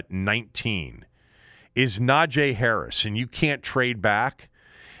sitting there at 19 is Najee Harris and you can't trade back,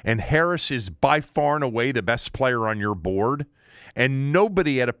 and Harris is by far and away the best player on your board, and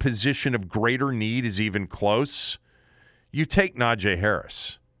nobody at a position of greater need is even close, you take Najee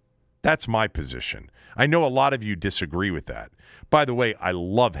Harris. That's my position. I know a lot of you disagree with that. By the way, I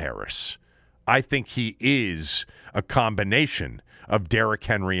love Harris. I think he is a combination of Derrick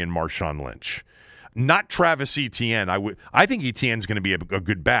Henry and Marshawn Lynch. Not Travis Etienne. I think Etienne's going to be a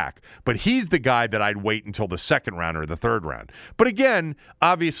good back, but he's the guy that I'd wait until the second round or the third round. But again,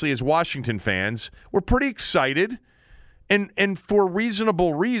 obviously, as Washington fans, we're pretty excited, and for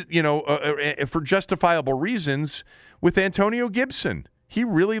reasonable for justifiable reasons with Antonio Gibson. He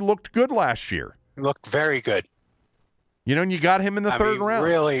really looked good last year. Looked very good. And you got him in the third round.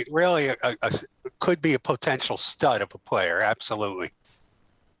 Really, could be a potential stud of a player. Absolutely.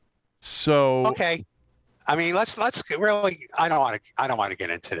 So okay, let's really. I don't want to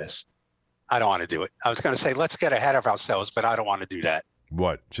get into this. I don't want to do it. I was going to say let's get ahead of ourselves, but I don't want to do that.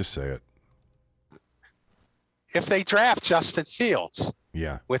 What? Just say it. If they draft Justin Fields,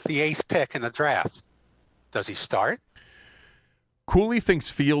 with the 8th pick in the draft, does he start? Cooley thinks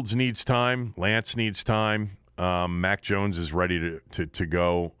Fields needs time. Lance needs time. Mac Jones is ready to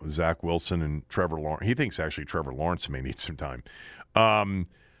go. Zach Wilson and Trevor Lawrence. He thinks actually Trevor Lawrence may need some time.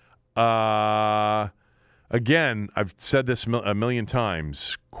 Again, I've said this a million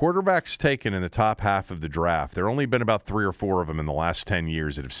times. Quarterbacks taken in the top half of the draft, there have only been about 3 or 4 of them in the last 10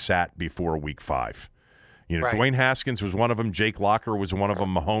 years that have sat before week 5. Right. Dwayne Haskins was one of them. Jake Locker was one of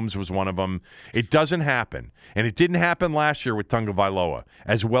them. Mahomes was one of them. It doesn't happen. And it didn't happen last year with Tagovailoa,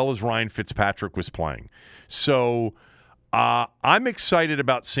 as well as Ryan Fitzpatrick was playing. So I'm excited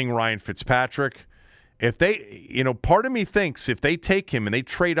about seeing Ryan Fitzpatrick. If they, part of me thinks if they take him and they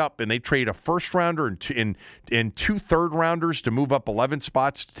trade up and they trade a first rounder and 2 third rounders to move up 11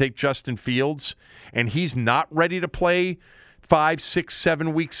 spots to take Justin Fields, and he's not ready to play 5, 6,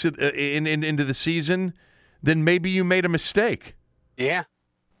 7 weeks into the season, then maybe you made a mistake. Yeah.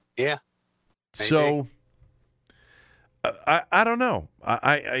 Maybe. So I don't know.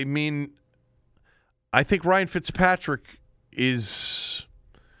 I mean, I think Ryan Fitzpatrick is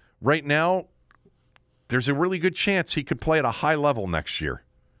right now. There's a really good chance he could play at a high level next year.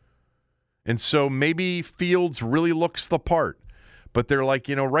 And so maybe Fields really looks the part. But they're like,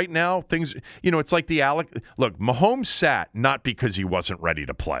 right now, things, it's like look, Mahomes sat not because he wasn't ready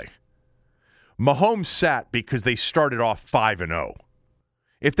to play. Mahomes sat because they started off 5-0.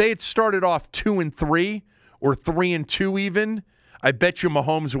 If they had started off 2-3 or 3-2 even, I bet you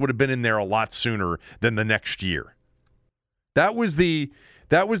Mahomes would have been in there a lot sooner than the next year. That was the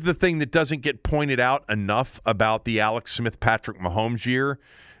thing that doesn't get pointed out enough about the Alex Smith, Patrick Mahomes year,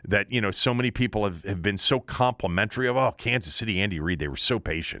 that, so many people have been so complimentary of, Kansas City, Andy Reid, they were so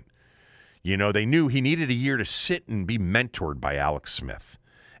patient. They knew he needed a year to sit and be mentored by Alex Smith.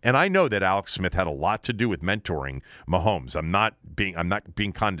 And I know that Alex Smith had a lot to do with mentoring Mahomes. I'm not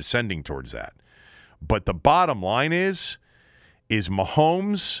being condescending towards that. But the bottom line is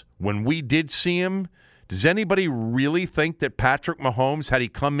Mahomes, when we did see him, does anybody really think that Patrick Mahomes, had he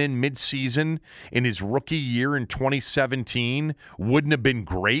come in midseason in his rookie year in 2017, wouldn't have been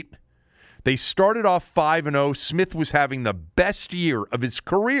great? They started off 5-0. Smith was having the best year of his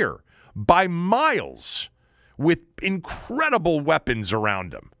career by miles, with incredible weapons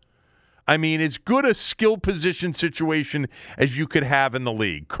around him. I mean, as good a skill position situation as you could have in the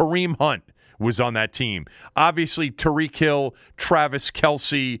league. Kareem Hunt was on that team. Obviously, Tyreek Hill, Travis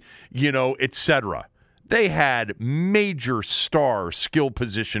Kelce, etc. They had major star skill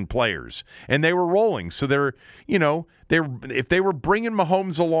position players, and they were rolling. So if they were bringing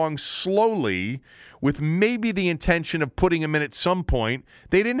Mahomes along slowly with maybe the intention of putting him in at some point,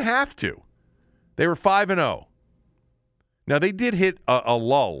 they didn't have to. They were 5-0. Now, they did hit a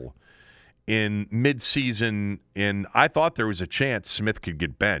lull in midseason, and I thought there was a chance Smith could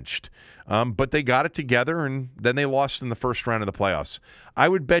get benched. But they got it together, and then they lost in the first round of the playoffs. I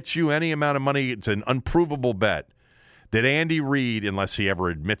would bet you any amount of money, it's an unprovable bet, that Andy Reid, unless he ever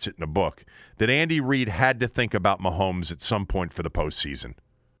admits it in a book, that Andy Reid had to think about Mahomes at some point for the postseason.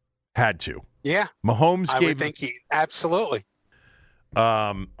 Had to. Yeah. Mahomes I gave would think absolutely.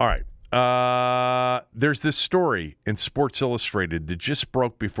 all right. There's this story in Sports Illustrated that just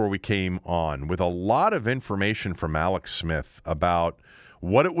broke before we came on with a lot of information from Alex Smith about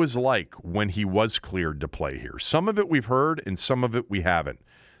what it was like when he was cleared to play here. Some of it we've heard and some of it we haven't.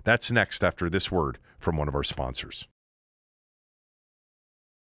 That's next after this word from one of our sponsors.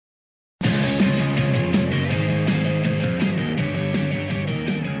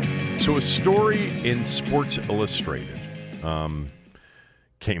 So a story in Sports Illustrated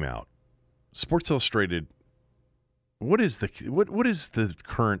came out. Sports Illustrated, what is the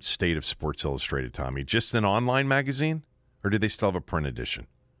current state of Sports Illustrated, Tommy? Just an online magazine? Or do they still have a print edition?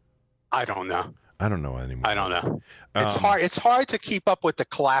 I don't know. I don't know anymore. I don't know. It's hard. It's hard to keep up with the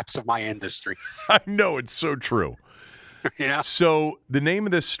collapse of my industry. I know, it's so true. Yeah. So the name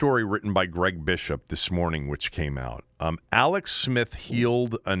of this story written by Greg Bishop this morning, which came out, Alex Smith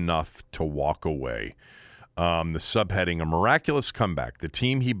healed enough to walk away. The subheading, a miraculous comeback. The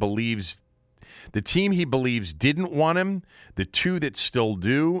team he believes didn't want him, the two that still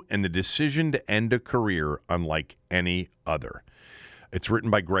do, and the decision to end a career unlike any other. It's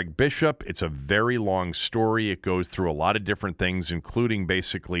written by Greg Bishop. It's a very long story. It goes through a lot of different things, including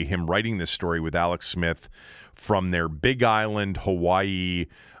basically him writing this story with Alex Smith from their Big Island, Hawaii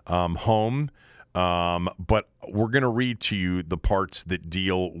home. But we're going to read to you the parts that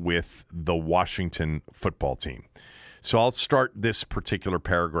deal with the Washington football team. So I'll start this particular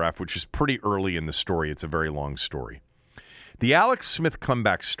paragraph, which is pretty early in the story. It's a very long story. The Alex Smith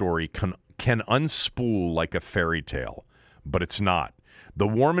comeback story can unspool like a fairy tale, but it's not. The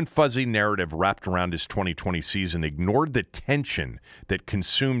warm and fuzzy narrative wrapped around his 2020 season ignored the tension that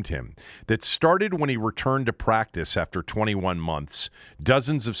consumed him, that started when he returned to practice after 21 months,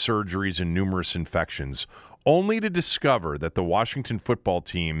 dozens of surgeries, and numerous infections, only to discover that the Washington football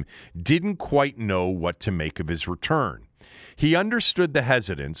team didn't quite know what to make of his return. He understood the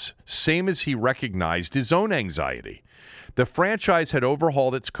hesitance, same as he recognized his own anxiety. The franchise had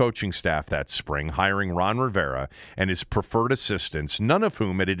overhauled its coaching staff that spring, hiring Ron Rivera and his preferred assistants, none of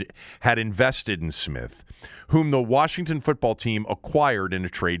whom had invested in Smith, whom the Washington football team acquired in a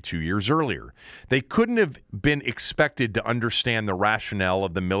trade 2 years earlier. They couldn't have been expected to understand the rationale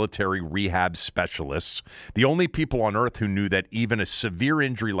of the military rehab specialists, the only people on earth who knew that even a severe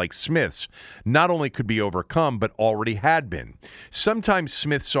injury like Smith's not only could be overcome, but already had been. Sometimes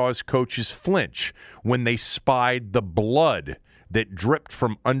Smith saw his coaches flinch when they spied the blood that dripped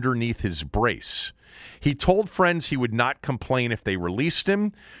from underneath his brace. He told friends he would not complain if they released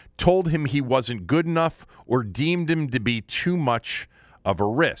him, told him he wasn't good enough, or deemed him to be too much of a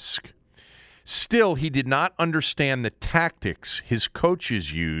risk. Still, he did not understand the tactics his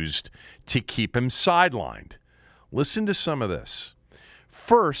coaches used to keep him sidelined. Listen to some of this.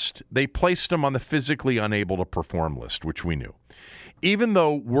 First, they placed him on the physically unable to perform list, which we knew, even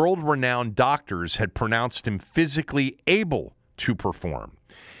though world-renowned doctors had pronounced him physically able to perform.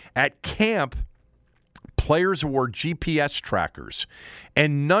 At camp, players wore GPS trackers,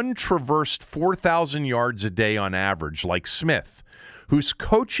 and none traversed 4,000 yards a day on average like Smith, whose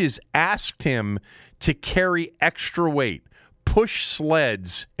coaches asked him to carry extra weight, push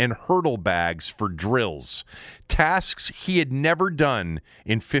sleds, and hurdle bags for drills, tasks he had never done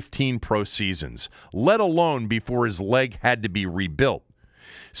in 15 pro seasons, let alone before his leg had to be rebuilt.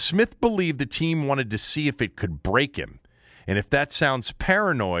 Smith believed the team wanted to see if it could break him. And if that sounds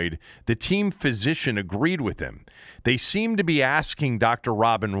paranoid, the team physician agreed with him. They seem to be asking, Dr.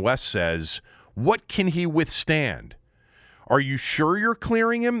 Robin West says, what can he withstand? Are you sure you're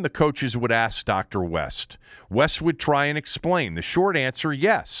clearing him? The coaches would ask Dr. West. West would try and explain. The short answer,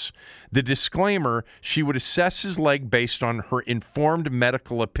 yes. The disclaimer, she would assess his leg based on her informed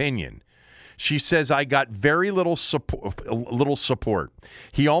medical opinion. She says, I got very little support.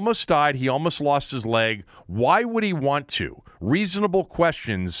 He almost died. He almost lost his leg. Why would he want to? Reasonable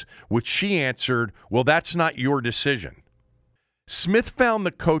questions, which she answered, well, that's not your decision. Smith found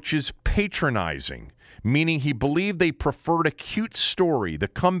the coaches patronizing, meaning he believed they preferred a cute story, the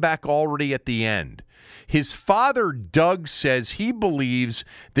comeback already at the end. His father, Doug, says he believes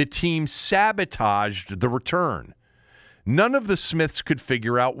the team sabotaged the return. None of the Smiths could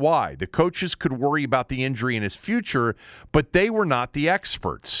figure out why. The coaches could worry about the injury in his future, but they were not the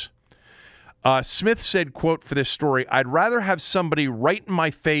experts. Smith said, quote, for this story, I'd rather have somebody right in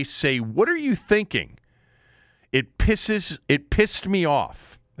my face say, what are you thinking? It pissed me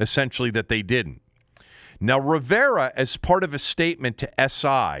off, essentially, that they didn't. Now, Rivera, as part of a statement to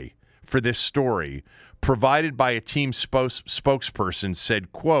SI for this story, provided by a team spokesperson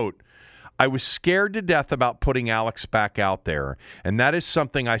said, quote, "I was scared to death about putting Alex back out there, and that is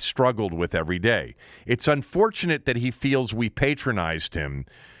something I struggled with every day. It's unfortunate that he feels we patronized him,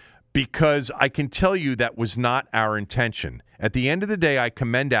 because I can tell you that was not our intention. At the end of the day, I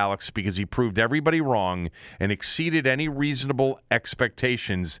commend Alex because he proved everybody wrong and exceeded any reasonable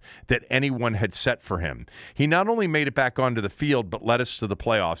expectations that anyone had set for him. He not only made it back onto the field, but led us to the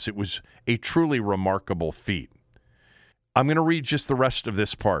playoffs. It was a truly remarkable feat." I'm going to read just the rest of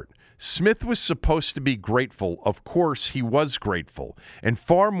this part. Smith was supposed to be grateful. Of course, he was grateful, and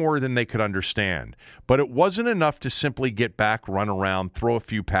far more than they could understand. But it wasn't enough to simply get back, run around, throw a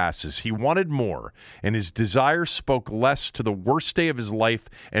few passes. He wanted more, and his desire spoke less to the worst day of his life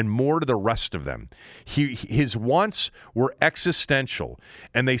and more to the rest of them. His wants were existential,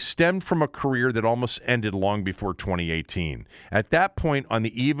 and they stemmed from a career that almost ended long before 2018. At that point, on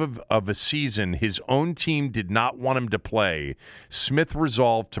the eve of a season his own team did not want him to play, Smith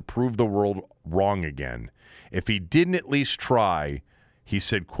resolved to prove the world wrong again. If he didn't at least try, he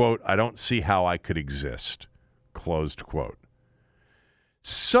said, quote, "I don't see how I could exist," closed quote.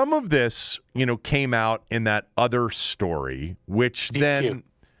 Some of this, came out in that other story, which then...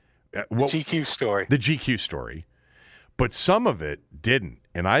 The GQ story. The GQ story. But some of it didn't.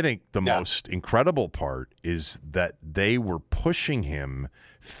 And I think the most incredible part is that they were pushing him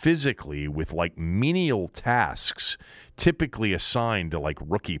physically with like menial tasks typically assigned to like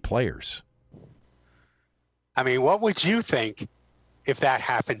rookie players. I mean, what would you think if that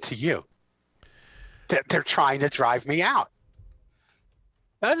happened to you? That they're trying to drive me out.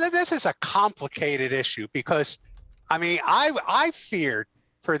 This is a complicated issue because, I mean, I feared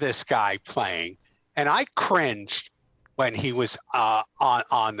for this guy playing, and I cringed when he was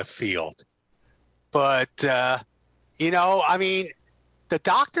on the field. But, I mean, the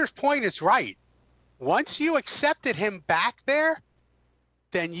doctor's point is right. Once you accepted him back there,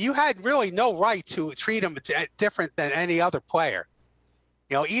 then you had really no right to treat him different than any other player.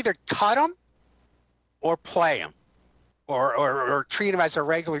 Either cut him or play him or treat him as a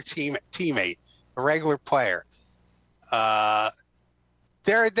regular teammate, a regular player.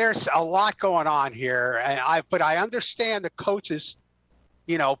 There's a lot going on here, but I understand the coach's,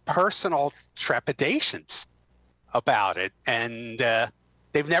 personal trepidations about it, and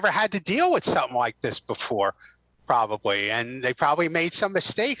they've never had to deal with something like this before, probably, and they probably made some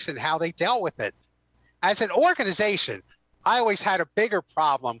mistakes in how they dealt with it. As an organization, I always had a bigger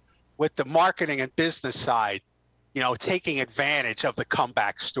problem with the marketing and business side, taking advantage of the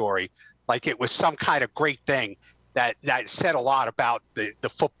comeback story, like it was some kind of great thing that said a lot about the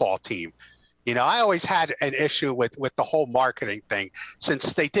football team. I always had an issue with the whole marketing thing,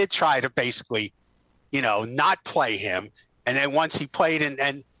 since they did try to basically, not play him. And then once he played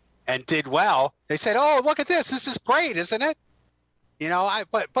and did well, they said, "Oh, look at this. This is great, isn't it?"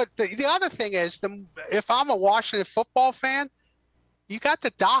 But the other thing is, if I'm a Washington football fan, you got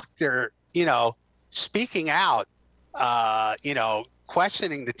the doctor, speaking out,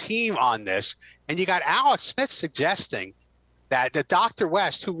 questioning the team on this. And you got Alex Smith suggesting that the Dr.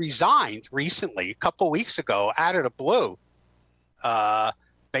 West, who resigned recently, a couple of weeks ago, out of the blue,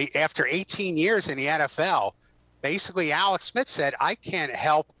 after 18 years in the NFL, basically Alex Smith said, "I can't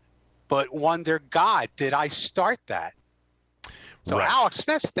help but wonder, God, did I start that?" So right. Alex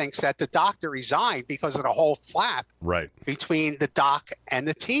Smith thinks that the doctor resigned because of the whole flap between the doc and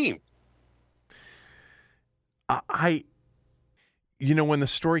the team. When the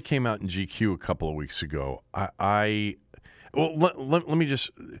story came out in GQ a couple of weeks ago, let me just,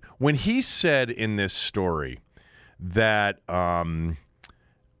 when he said in this story that, hold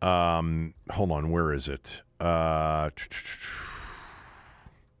on, where is it?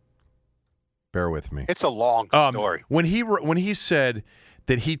 Bear with me. It's a long story. When he said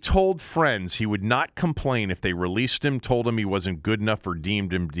that he told friends he would not complain if they released him, told him he wasn't good enough, or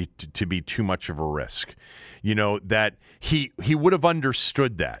deemed him to be too much of a risk, that he would have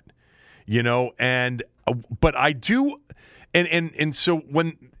understood that, but I do, and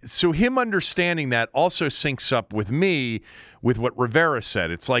so him understanding that also syncs up with me with what Rivera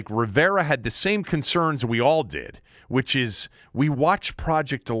said. It's like Rivera had the same concerns we all did, which is we watch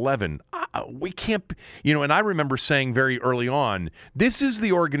Project 11. We can't, and I remember saying very early on, this is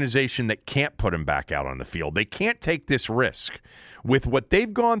the organization that can't put him back out on the field. They can't take this risk. With what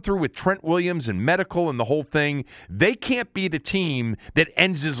they've gone through with Trent Williams and medical and the whole thing, they can't be the team that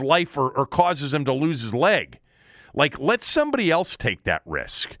ends his life or causes him to lose his leg. Like, let somebody else take that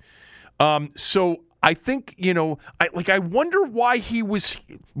risk. So I think, I wonder why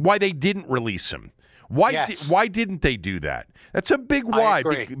they didn't release him. Why didn't they do that? That's a big why. I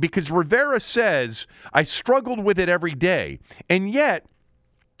agree. Because Rivera says, I struggled with it every day. And yet,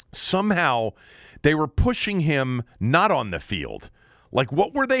 somehow, they were pushing him not on the field. Like,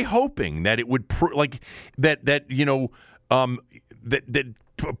 what were they hoping? That it would,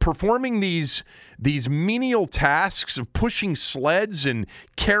 performing these menial tasks of pushing sleds and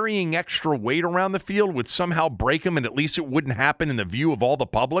carrying extra weight around the field would somehow break him, and at least it wouldn't happen in the view of all the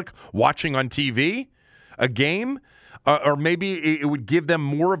public watching on TV a game? Or maybe it would give them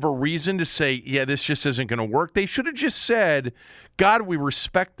more of a reason to say, yeah, this just isn't going to work. They should have just said, God, we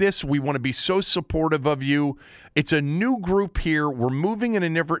respect this. We want to be so supportive of you. It's a new group here. We're moving in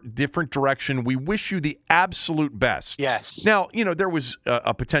a different direction. We wish you the absolute best. Yes. Now, there was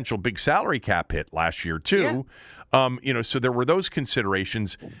a potential big salary cap hit last year, too. Yeah. So there were those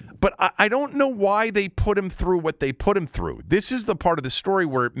considerations. But I don't know why they put him through what they put him through. This is the part of the story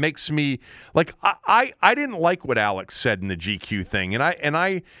where it makes me like I didn't like what Alex said in the GQ thing, and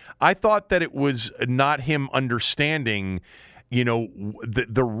I thought that it was not him understanding,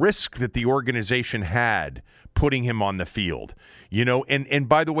 the risk that the organization had putting him on the field. And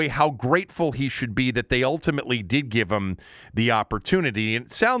by the way, how grateful he should be that they ultimately did give him the opportunity. And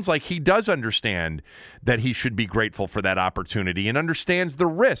it sounds like he does understand that he should be grateful for that opportunity and understands the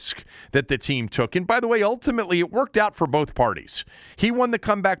risk that the team took. And by the way, ultimately, it worked out for both parties. He won the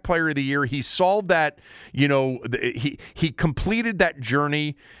Comeback Player of the Year. He solved that, he completed that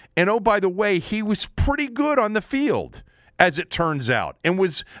journey. And oh, by the way, he was pretty good on the field, as it turns out, and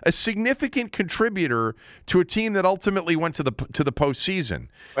was a significant contributor to a team that ultimately went to the postseason.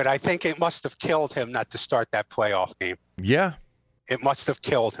 But I think it must have killed him not to start that playoff game. Yeah. It must have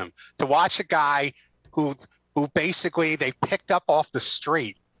killed him. To watch a guy who basically they picked up off the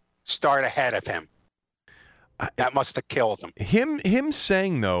street start ahead of him. That must have killed him. Him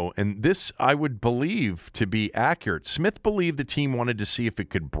saying, though, and this I would believe to be accurate, Smith believed the team wanted to see if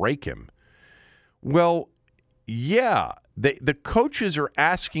it could break him. Well, yeah, the coaches are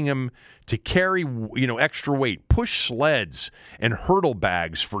asking him to carry, extra weight, push sleds and hurdle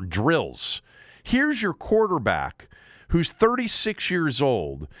bags for drills. Here's your quarterback who's 36 years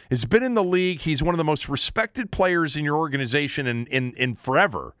old, has been in the league. He's one of the most respected players in your organization in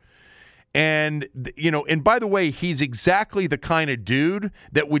forever. And, and by the way, he's exactly the kind of dude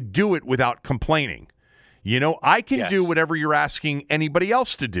that would do it without complaining. I can do whatever you're asking anybody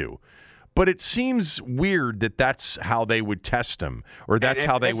else to do. But it seems weird that that's how they would test him, or that's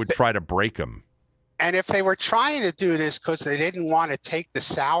how they would try to break him. And if they were trying to do this because they didn't want to take the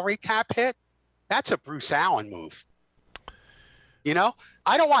salary cap hit, that's a Bruce Allen move.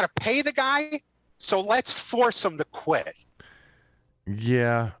 I don't want to pay the guy, so let's force him to quit.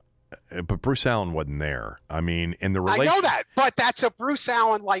 Yeah, but Bruce Allen wasn't there. I mean, in the relation, I know that, but that's a Bruce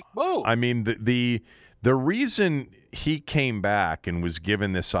Allen-like move. I mean, the reason he came back and was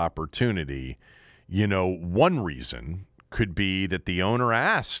given this opportunity, one reason could be that the owner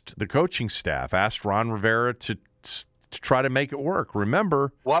asked the coaching staff, asked Ron Rivera to try to make it work.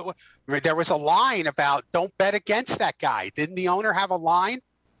 Remember, there was a line about don't bet against that guy. Didn't the owner have a line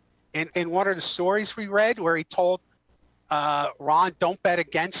in one of the stories we read where he told Ron, don't bet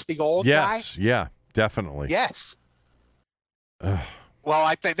against the old guy? Yes, yeah, definitely. Yes. Well,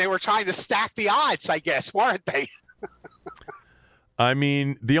 I think they were trying to stack the odds, I guess, weren't they? I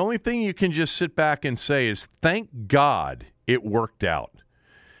mean, the only thing you can just sit back and say is thank God it worked out,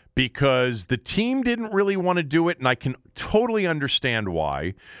 because the team didn't really want to do it, and I can totally understand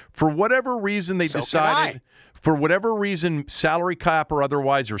why. For whatever reason, they decided, for whatever reason, salary cap or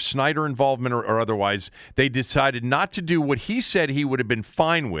otherwise, or Snyder involvement or otherwise, they decided not to do what he said he would have been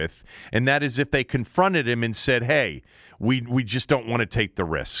fine with, and that is if they confronted him and said, hey, we just don't want to take the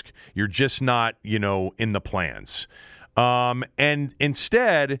risk. You're just not, in the plans. And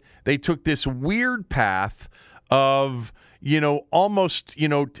instead, they took this weird path of, almost,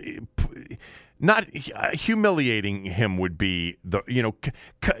 not humiliating him would be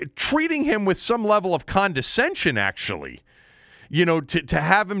treating him with some level of condescension, actually, to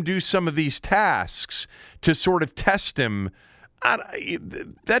have him do some of these tasks to sort of test him.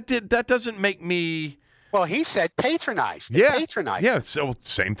 That doesn't make me. Well, he said patronized. Patronized. Yeah. So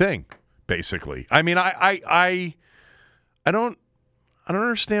same thing, basically. I mean, I don't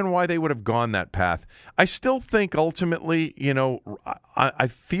understand why they would have gone that path. I still think ultimately, I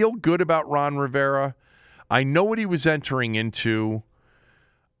feel good about Ron Rivera. I know what he was entering into.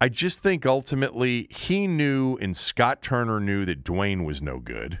 I just think ultimately he knew, and Scott Turner knew, that Dwayne was no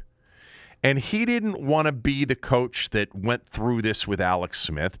good. And he didn't want to be the coach that went through this with Alex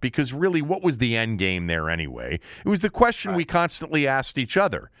Smith, because really, what was the end game there anyway? It was the question we constantly asked each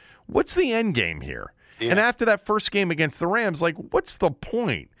other. What's the end game here? And after that first game against the Rams, like, what's the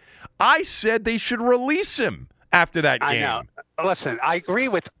point? I said they should release him after that game. I know. Listen, I agree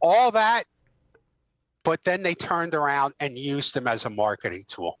with all that, but then they turned around and used him as a marketing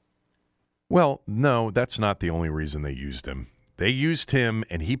tool. Well, no, that's not the only reason they used him. They used him,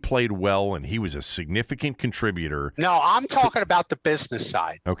 and he played well, and he was a significant contributor. No, I'm talking about the business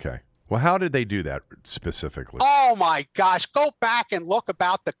side. Okay. Well, how did they do that specifically? Oh, my gosh. Go back and look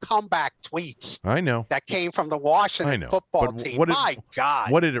about the comeback tweets. I know. That came from the Washington football team. My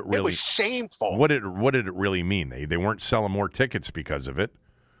God. What did it really? It was shameful. What did it really mean? They weren't selling more tickets because of it.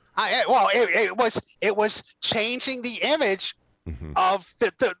 It was changing the image of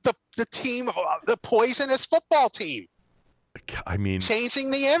the team, the poisonous football team. I mean,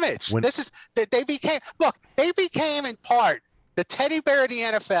 changing the image. They became in part the teddy bear of the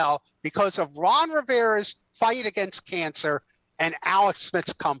NFL because of Ron Rivera's fight against cancer and Alex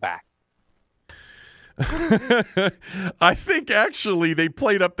Smith's comeback. I think actually they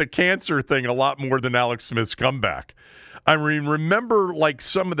played up the cancer thing a lot more than Alex Smith's comeback. I mean, remember like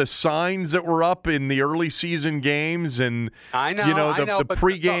some of the signs that were up in the early season games, and I know, the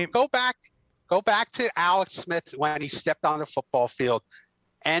pregame. Go back to Alex Smith when he stepped on the football field,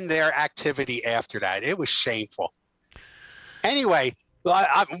 and their activity after that. It was shameful. Anyway,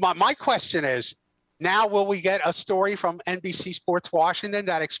 my question is, now will we get a story from NBC Sports Washington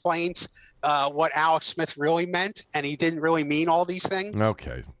that explains what Alex Smith really meant, and he didn't really mean all these things?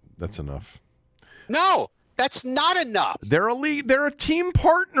 Okay, that's enough. No, that's not enough. They're a team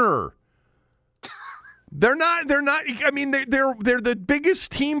partner. They're not. I mean, they're the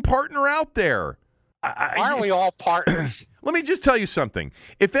biggest team partner out there. Aren't we all partners? Let me just tell you something.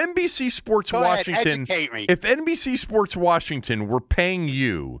 If NBC Sports Washington, if NBC Sports Washington were paying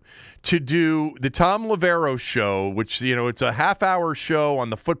you to do the Tom Lavero show, which it's a half-hour show on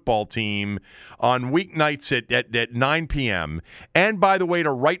the football team on weeknights at 9 p.m., and by the way,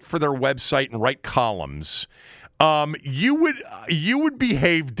 to write for their website and write columns, you would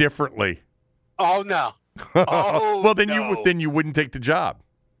behave differently. Oh no. Oh, well, then you wouldn't take the job.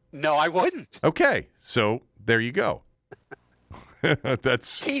 No, I wouldn't. Okay, so there you go.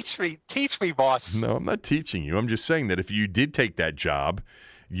 That's teach me, boss. No, I'm not teaching you. I'm just saying that if you did take that job,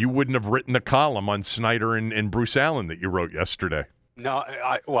 you wouldn't have written the column on Snyder and Bruce Allen that you wrote yesterday. No,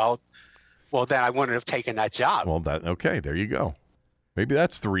 well, then I wouldn't have taken that job. Well, okay, there you go. Maybe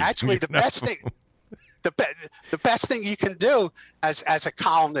that's the reason. Actually, the best thing you can do as a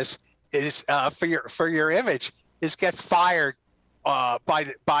columnist is for your image is get fired by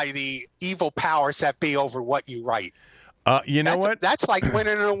the evil powers that be over what you write. You know what? That's like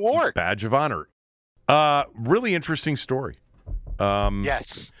winning an award. Badge of honor. Really interesting story.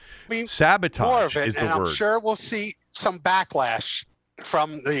 Yes. I mean, sabotage more of it, is the and word. I'm sure we'll see some backlash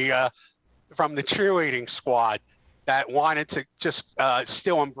from the cheerleading squad that wanted to just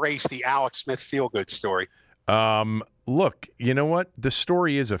still embrace the Alex Smith feel-good story. Look, you know what? The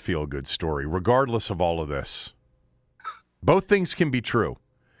story is a feel-good story, regardless of all of this. Both things can be true.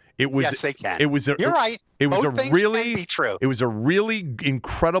 Yes, they can. You're right. Both things can be true. It was a really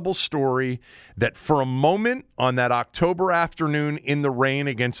incredible story that for a moment on that October afternoon in the rain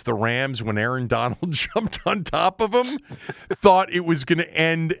against the Rams when Aaron Donald jumped on top of him, thought it was going to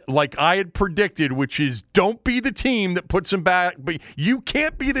end like I had predicted, which is don't be the team that puts him back. But you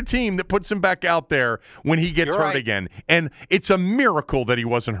can't be the team that puts him back out there when he gets hurt again. And it's a miracle that he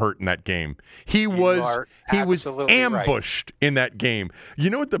wasn't hurt in that game. He was ambushed in that game. You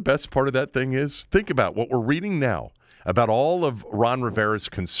know what the best part of that thing is? Think about what we're reading now about all of Ron Rivera's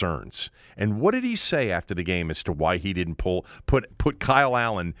concerns. And what did he say after the game as to why he didn't put Kyle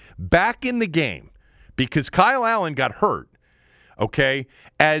Allen back in the game? Because Kyle Allen got hurt, okay?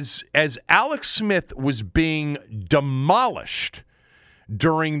 As Alex Smith was being demolished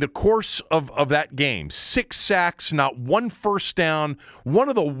during the course of that game. 6 sacks, not one first down, one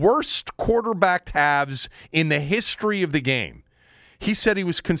of the worst quarterback halves in the history of the game. He said he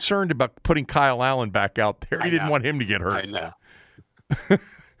was concerned about putting Kyle Allen back out there. He didn't want him to get hurt. I know.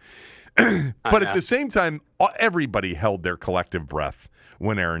 But at the same time, everybody held their collective breath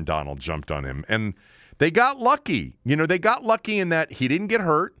when Aaron Donald jumped on him. And they got lucky. They got lucky in that he didn't get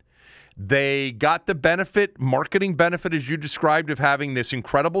hurt. They got the marketing benefit, as you described, of having this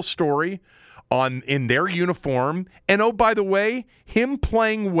incredible story in their uniform. And, oh, by the way, him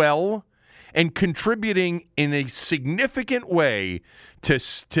playing well and contributing in a significant way to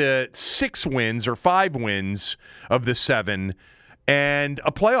 6 wins or 5 wins of the 7 and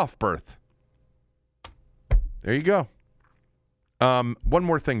a playoff berth. There you go. One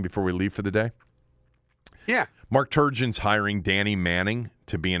more thing before we leave for the day. Yeah. Mark Turgeon's hiring Danny Manning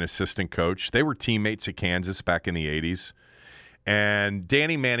to be an assistant coach. They were teammates at Kansas back in the 80s. And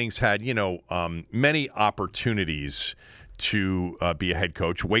Danny Manning's had, many opportunities to be a head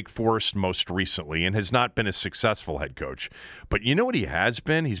coach. Wake Forest most recently, and has not been a successful head coach. But you know what he has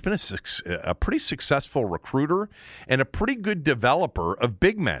been? He's been a pretty successful recruiter and a pretty good developer of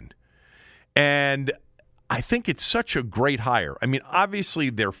big men. And I think it's such a great hire. I mean, obviously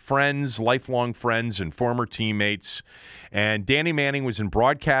they're friends, lifelong friends, and former teammates. And Danny Manning was in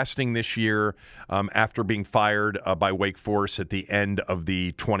broadcasting this year after being fired by Wake Forest at the end of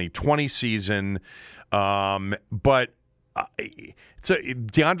the 2020 season. But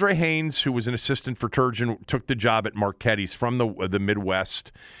DeAndre Haynes, who was an assistant for Turgeon, took the job at Marquette. He's from the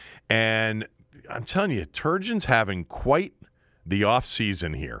Midwest. And I'm telling you, Turgeon's having quite the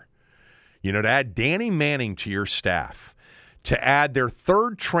offseason here. To add Danny Manning to your staff, to add their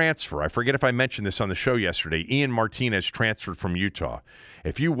third transfer. I forget if I mentioned this on the show yesterday. Ian Martinez transferred from Utah.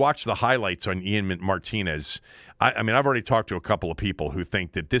 If you watch the highlights on Ian Martinez, I mean, I've already talked to a couple of people who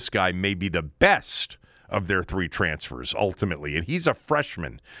think that this guy may be the best of their three transfers ultimately, and he's a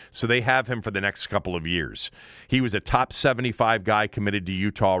freshman, so they have him for the next couple of years. He was a top 75 guy committed to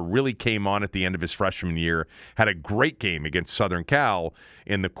Utah, really came on at the end of his freshman year, had a great game against Southern Cal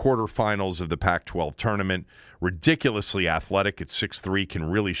in the quarterfinals of the Pac-12 tournament, ridiculously athletic at 6'3", can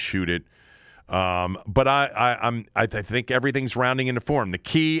really shoot it. But I think everything's rounding into form. The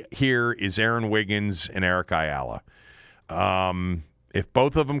key here is Aaron Wiggins and Eric Ayala. If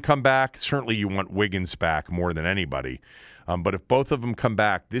both of them come back, certainly you want Wiggins back more than anybody. But if both of them come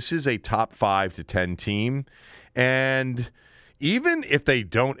back, this is a top 5 to 10 team. And even if they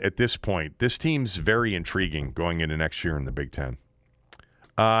don't at this point, this team's very intriguing going into next year in the Big Ten.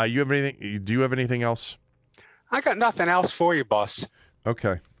 Do you have anything else? I got nothing else for you, boss.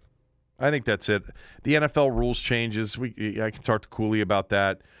 Okay. I think that's it. The NFL rules changes. I can talk to Cooley about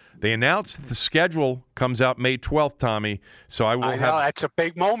that. They announced that the schedule comes out May 12th, Tommy. So I know that's a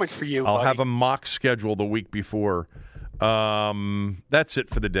big moment for you. I'll buddy. have a mock schedule the week before. That's it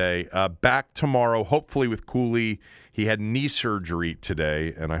for the day. Back tomorrow, hopefully with Cooley. He had knee surgery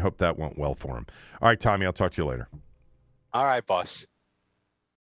today, and I hope that went well for him. All right, Tommy, I'll talk to you later. All right, boss.